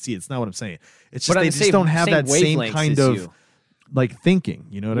like conceit. It's not what I'm saying. It's just they just don't have that same kind of like thinking.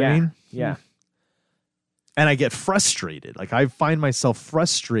 You know what I mean? Yeah. And I get frustrated. Like I find myself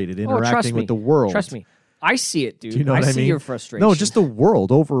frustrated interacting with the world. Trust me. I see it, dude. Do you know what I mean? see your frustration. No, just the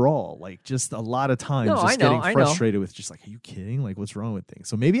world overall. Like just a lot of times getting I frustrated with just like, are you kidding? Like what's wrong with things?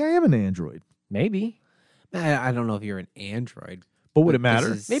 So maybe I am an android. Maybe. I don't know if you're an android. But would it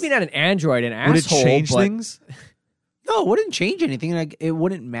matter? Maybe not an android, an would asshole. Would it change things? No, it wouldn't change anything. Like it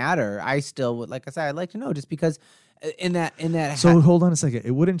wouldn't matter. I still would, like I said, I'd like to know just because in that. So hold on a second.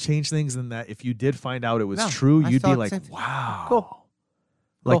 It wouldn't change things in that if you did find out it was true, you'd be like, wow. Cool.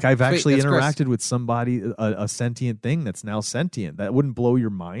 Like I've actually That's interacted Chris. with somebody, a sentient thing that's now sentient. That wouldn't blow your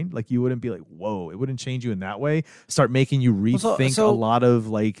mind. Like you wouldn't be like, whoa, it wouldn't change you in that way. Start making you rethink a lot of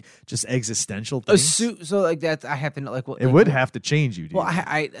like just existential things. So like that, I have to know, like, it would have to change you, dude.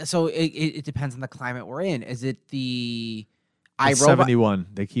 Well, so it depends on the climate we're in. Is it the iRobot? 71.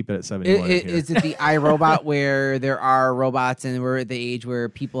 They keep it at 71. Is it the iRobot where there are robots and we're at the age where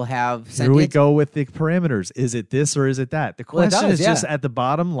people have sentience? Here we go with the parameters. Is it this or is it that? The question is just at the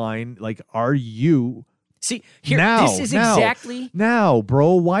bottom line, like, are you... See, here, now, this is exactly... Now,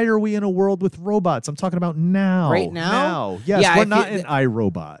 bro, why are we in a world with robots? I'm talking about now. Right now? Now. Yes, we're not in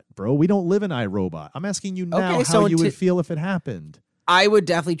iRobot, bro. We don't live in iRobot. I'm asking you now how you would feel if it happened. I would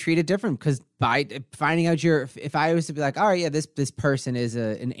definitely treat it different because by finding out if I was to be like, all right, yeah, this person is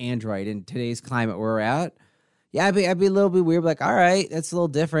an android in today's climate where we're at, yeah, I'd be a little bit weird. Like, all right, that's a little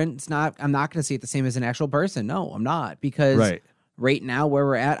different. It's not. I'm not going to see it the same as an actual person. No, I'm not, because right now where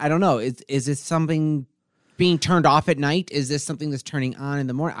we're at, I don't know. Is this something being turned off at night? Is this something that's turning on in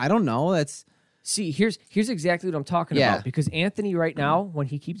the morning? I don't know. That's see. Here's exactly what I'm talking about, because Anthony right now, when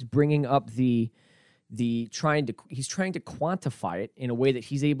he keeps bringing up he's trying to quantify it in a way that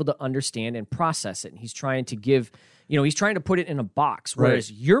he's able to understand and process it. And he's trying to he's trying to put it in a box,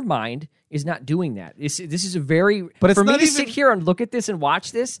 whereas your mind is not doing that. This is a very, but for me to sit here and look at this and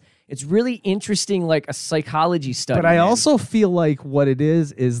watch this, it's really interesting, like a psychology study. But I also feel like what it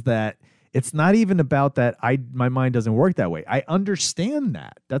is that it's not even about that my mind doesn't work that way. I understand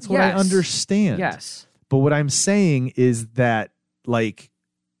that. That's what I understand. Yes. But what I'm saying is that, like,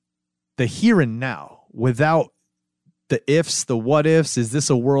 the here and now, without the ifs, the what ifs. Is this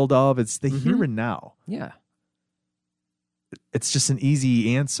a world of? It's the here and now. Yeah. It's just an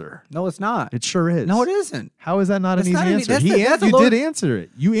easy answer. No, it's not. It sure is. No, it isn't. How is that not an easy answer? You did answer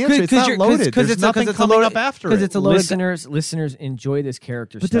it. You answered. It's not loaded. There's nothing coming up after it. It's a loaded. Listeners enjoy this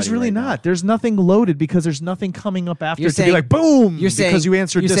character. But there's really not. Now. There's nothing loaded because there's nothing coming up after You're to saying, be like boom. You're saying because you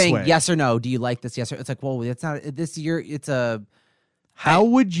answered you're this saying way. Yes or no? Do you like this? Yes or it's like, well, it's not this year. It's a. How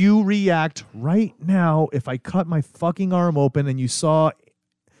would you react right now if I cut my fucking arm open and you saw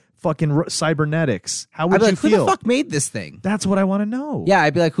fucking cybernetics? How would I'd be you like, feel? Who the fuck made this thing? That's what I want to know. Yeah,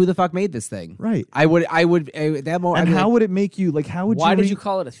 I'd be like, who the fuck made this thing? Right. I would. That moment. And how would it make you? Like, how would Why you? did you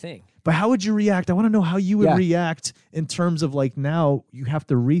call it a thing? But how would you react? I want to know how you would react in terms of like now you have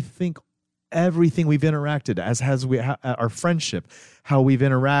to rethink everything we've interacted as has our friendship, how we've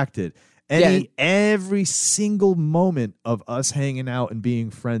interacted. Every single moment of us hanging out and being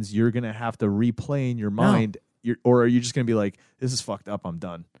friends, you're gonna have to replay in your mind, or are you just gonna be like, "This is fucked up. I'm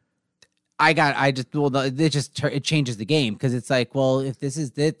done." It changes the game because it's like, well, if this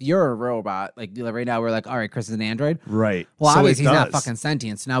is that you're a robot, like right now we're like, all right, Chris is an android, right? Well, So obviously it he's not does. fucking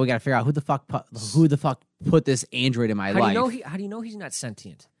sentient. So now we got to figure out who the fuck put this android in my life. How do you know he's not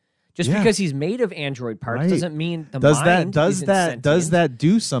sentient? Just because he's made of android parts doesn't mean the does mind that isn't sentient. does that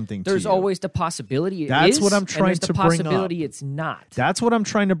do something There's to you? always the possibility That's is, what I'm and trying there's to the bring up. possibility it's not. That's what I'm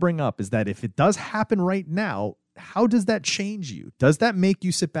trying to bring up, is that if it does happen right now, how does that change you? Does that make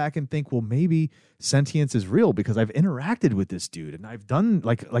you sit back and think, well, maybe sentience is real because I've interacted with this dude and I've done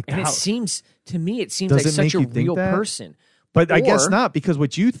like And how, it seems like does it such make a you think real that? person. But I guess Or- not, because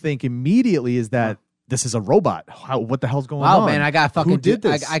what you think immediately is that this is a robot. What the hell's going Wow, on? man, I got fucking Who did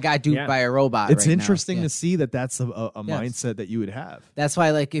this? I got duped by a robot. It's right interesting now. to see that that's a mindset that you would have. That's why,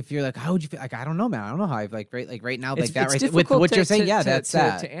 like, if you're like, how would you feel? Like, I don't know, man. I don't know how I've right now, It's like that. it's Right with difficult what to- you're saying, to- that's to,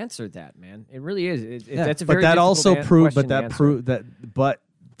 that. to answer that, man. It really is. Yeah. That's a But very that difficult also proved. question But to that answer. proved that. But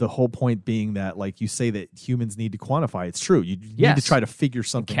the whole point being that, like you say, that humans need to quantify. It's true. You need to try to figure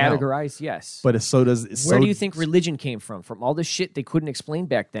something out. Categorize, yes. But so does. Where do you think religion came from? From all the shit they couldn't explain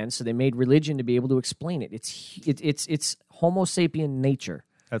back then, so they made religion to be able to explain it. It's Homo sapien nature.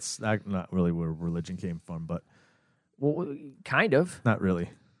 That's not really where religion came from, but Well, kind of. not really.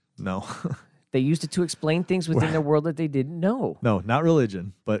 No, They used it to explain things within their world that they didn't know. no, not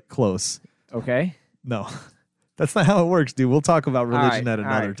religion, but close. Okay. No, that's not how it works, dude. We'll talk about religion right, at another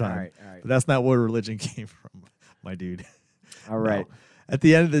all right, time. all right, all right. But that's not where religion came from, my dude. All right. No. At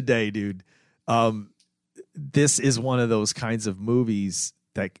the end of the day, dude, this is one of those kinds of movies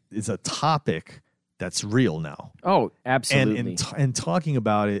that is a topic that's real now. Oh, absolutely. And talking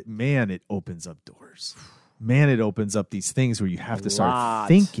about it, man, it opens up doors. Man, it opens up these things where you have to start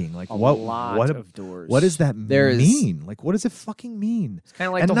thinking, like, what of doors. what does that mean? Like, what does it fucking mean? It's kind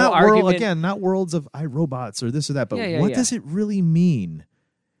of like And the not whole argument. again, not worlds of iRobots or this or that, but Yeah, what yeah. does it really mean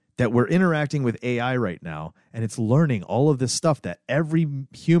that we're interacting with AI right now, and it's learning all of this stuff that every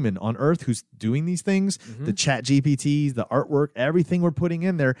human on Earth who's doing these things, the Chat GPTs, the artwork, everything we're putting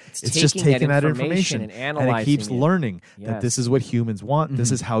in there, it's just taking that information and it analyzing keeps it. learning that Yes. this is what humans want. This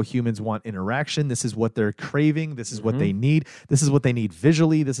is how humans want interaction. This is what they're craving. This is what they need. This is what they need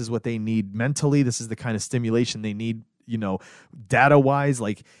visually. This is what they need mentally. This is the kind of stimulation they need, data wise.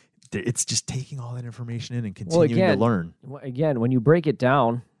 Like, it's just taking all that information in and continuing to learn. Again, when you break it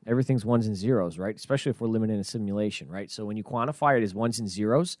down, everything's ones and zeros, right? Especially if we're living in a simulation, right? So when you quantify it as ones and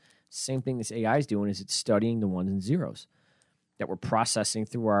zeros, same thing this AI is doing is it's studying the ones and zeros that we're processing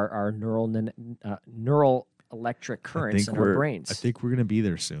through our neural electric currents in our brains. I think we're going to be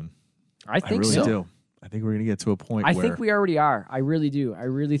there soon. I think really so. do. I think we're going to get to a point I where... think we already are. I really do. I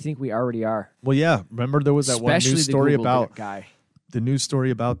really think we already are. Well, yeah. Remember there was that one Especially news the story Google about... guy. The news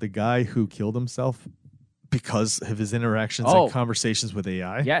story about the guy who killed himself because of his interactions Oh. and conversations with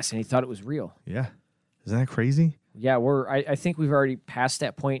AI? Yes, and he thought it was real. Yeah. Isn't that crazy? Yeah, I think we've already passed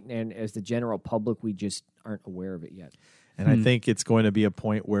that point, and as the general public, we just aren't aware of it yet. And I think it's going to be a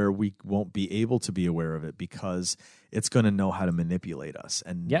point where we won't be able to be aware of it because it's going to know how to manipulate us.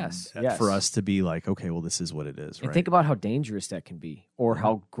 And Yes. for us to be like, okay, well, this is what it is. And Right? think about how dangerous that can be, or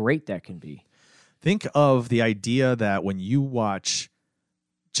how great that can be. Think of the idea that when you watch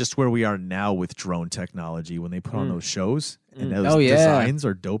just where we are now with drone technology, when they put on those shows and those designs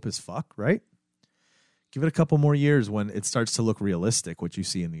are dope as fuck, right? Give it a couple more years when it starts to look realistic, what you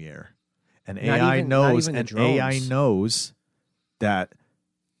see in the air. And AI knows that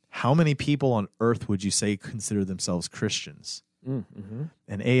how many people on Earth would you say consider themselves Christians? Mm-hmm.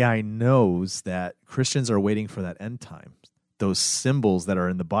 And AI knows that Christians are waiting for that end time. Those symbols that are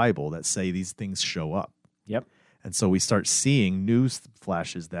in the Bible that say these things show up. Yep. And so we start seeing news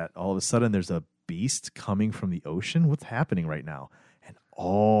flashes that all of a sudden there's a beast coming from the ocean? What's happening right now? And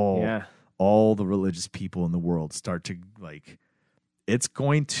all the religious people in the world start to it's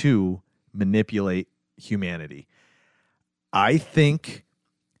going to manipulate humanity. I think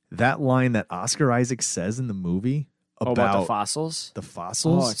that line that Oscar Isaac says in the movie about the fossils? The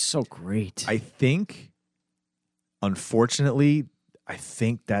fossils. Oh, it's so great. I think, unfortunately,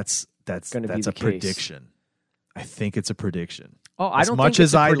 that's a prediction. I think it's a prediction. Oh, I don't think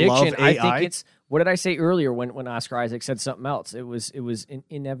it's a prediction. I think it's, what did I say earlier when Oscar Isaac said something else? It was an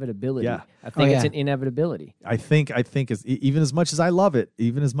inevitability. Yeah. I think it's an inevitability. I think it's, even as much as I love it,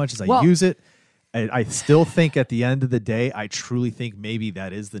 even as much as I use it, I still think at the end of the day, I truly think maybe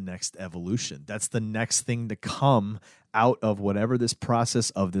that is the next evolution. That's the next thing to come out of whatever this process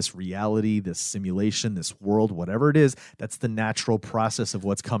of this reality, this simulation, this world, whatever it is. That's the natural process of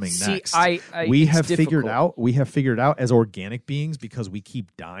what's coming next. We have figured out as organic beings, because we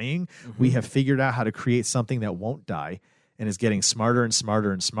keep dying, we have figured out how to create something that won't die and is getting smarter and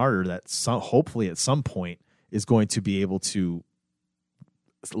smarter and smarter, that hopefully at some point is going to be able to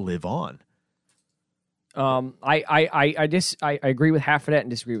live on. I agree with half of that and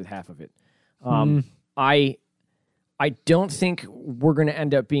disagree with half of it. I don't think we're going to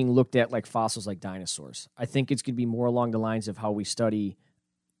end up being looked at like fossils, like dinosaurs. I think it's going to be more along the lines of how we study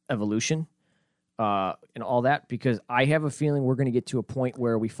evolution and all that, because I have a feeling we're going to get to a point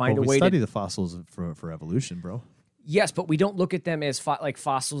where we find a way to study the fossils for evolution, bro. Yes, but we don't look at them as like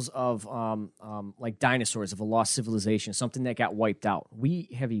fossils of like dinosaurs, of a lost civilization, something that got wiped out. We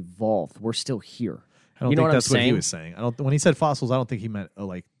have evolved. We're still here. I don't think that's what he was saying. When he said fossils, I don't think he meant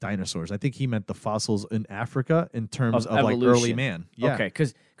like dinosaurs. I think he meant the fossils in Africa in terms of like early man. Yeah. Okay,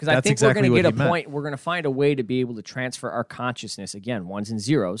 because I think we're going to get a point. We're going to find a way to be able to transfer our consciousness, again, ones and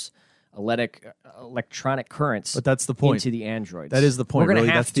zeros, electronic currents. But that's the point. Into the androids. That is the point. We're going really.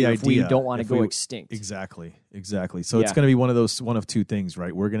 to have that's the idea. If we don't want to go extinct. Exactly. So it's going to be one of two things,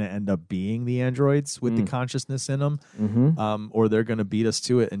 right? We're going to end up being the androids with the consciousness in them, or they're going to beat us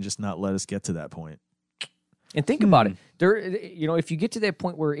to it and just not let us get to that point. And think about it. If you get to that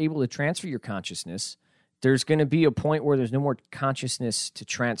point where you're able to transfer your consciousness, there's going to be a point where there's no more consciousness to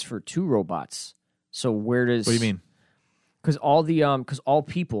transfer to robots. So where does... What do you mean? Because all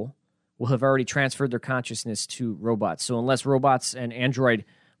people will have already transferred their consciousness to robots. So unless robots and android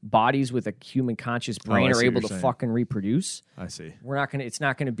bodies with a human conscious brain are able to fucking reproduce, I see. It's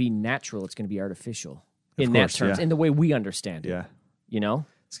not going to be natural. It's going to be artificial in that terms, in the way we understand it. Yeah. You know?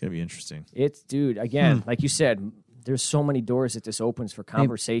 It's going to be interesting. Dude, again, like you said, there's so many doors that this opens for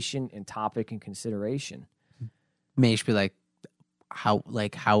conversation and topic and consideration. May should be like,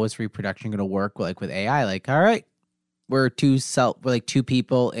 how is reproduction going to work? Like with AI, like, all right, we're two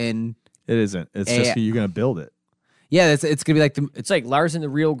people in. It isn't. It's just you're going to build it. Yeah, it's going to be like it's like Lars and the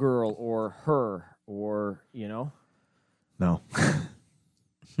Real Girl, or Her, or No.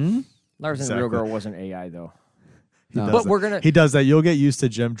 Lars and the Real Girl wasn't AI though. He does that. You'll get used to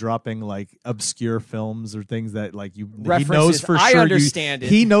Jim dropping like obscure films or things that like he knows for sure. I understand it.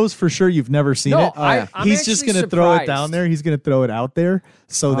 He knows for sure you've never seen it. I'm He's just going to throw it down there. He's going to throw it out there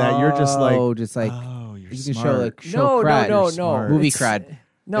so that you're just like, you're you can smart. show crud. No, movie crud.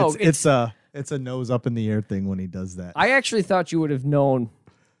 No, it's a nose up in the air thing when he does that. I actually thought you would have known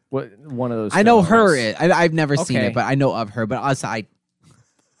what one of those. I know Her. I've never seen it, but I know of Her. But also,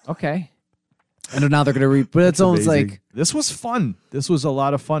 okay. I know now they're going to but it's almost amazing. like... This was fun. This was a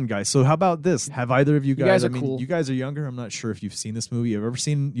lot of fun, guys. So how about this? Have either of you guys... cool. You guys are younger. I'm not sure if you've seen this movie. Have you ever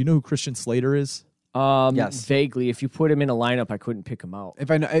seen... You know who Christian Slater is? Yes. Vaguely. If you put him in a lineup, I couldn't pick him out.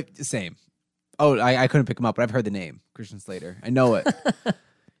 If I know... Same. Oh, I couldn't pick him up, but I've heard the name. Christian Slater. I know it.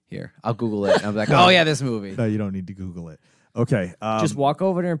 Here, I'll Google it. And I'll be like, oh yeah, this movie. No, you don't need to Google it. Okay. Just walk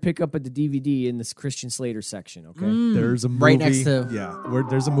over there and pick up the DVD in this Christian Slater section, okay? There's a movie right next to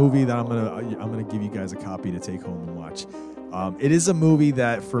there's a movie that I'm gonna give you guys a copy to take home and watch. It is a movie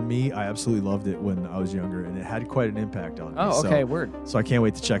that for me, I absolutely loved it when I was younger, and it had quite an impact on me. Oh, okay, word. So I can't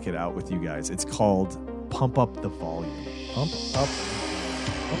wait to check it out with you guys. It's called Pump Up the Volume. Pump Up.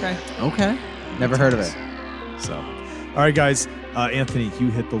 Okay. Never heard of it. So, all right, guys. Anthony,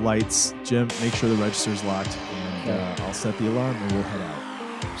 you hit the lights. Jim, make sure the register's locked. And I'll set the alarm and we'll head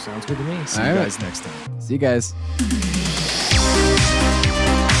out. Sounds good to me. See you guys next time. See you guys.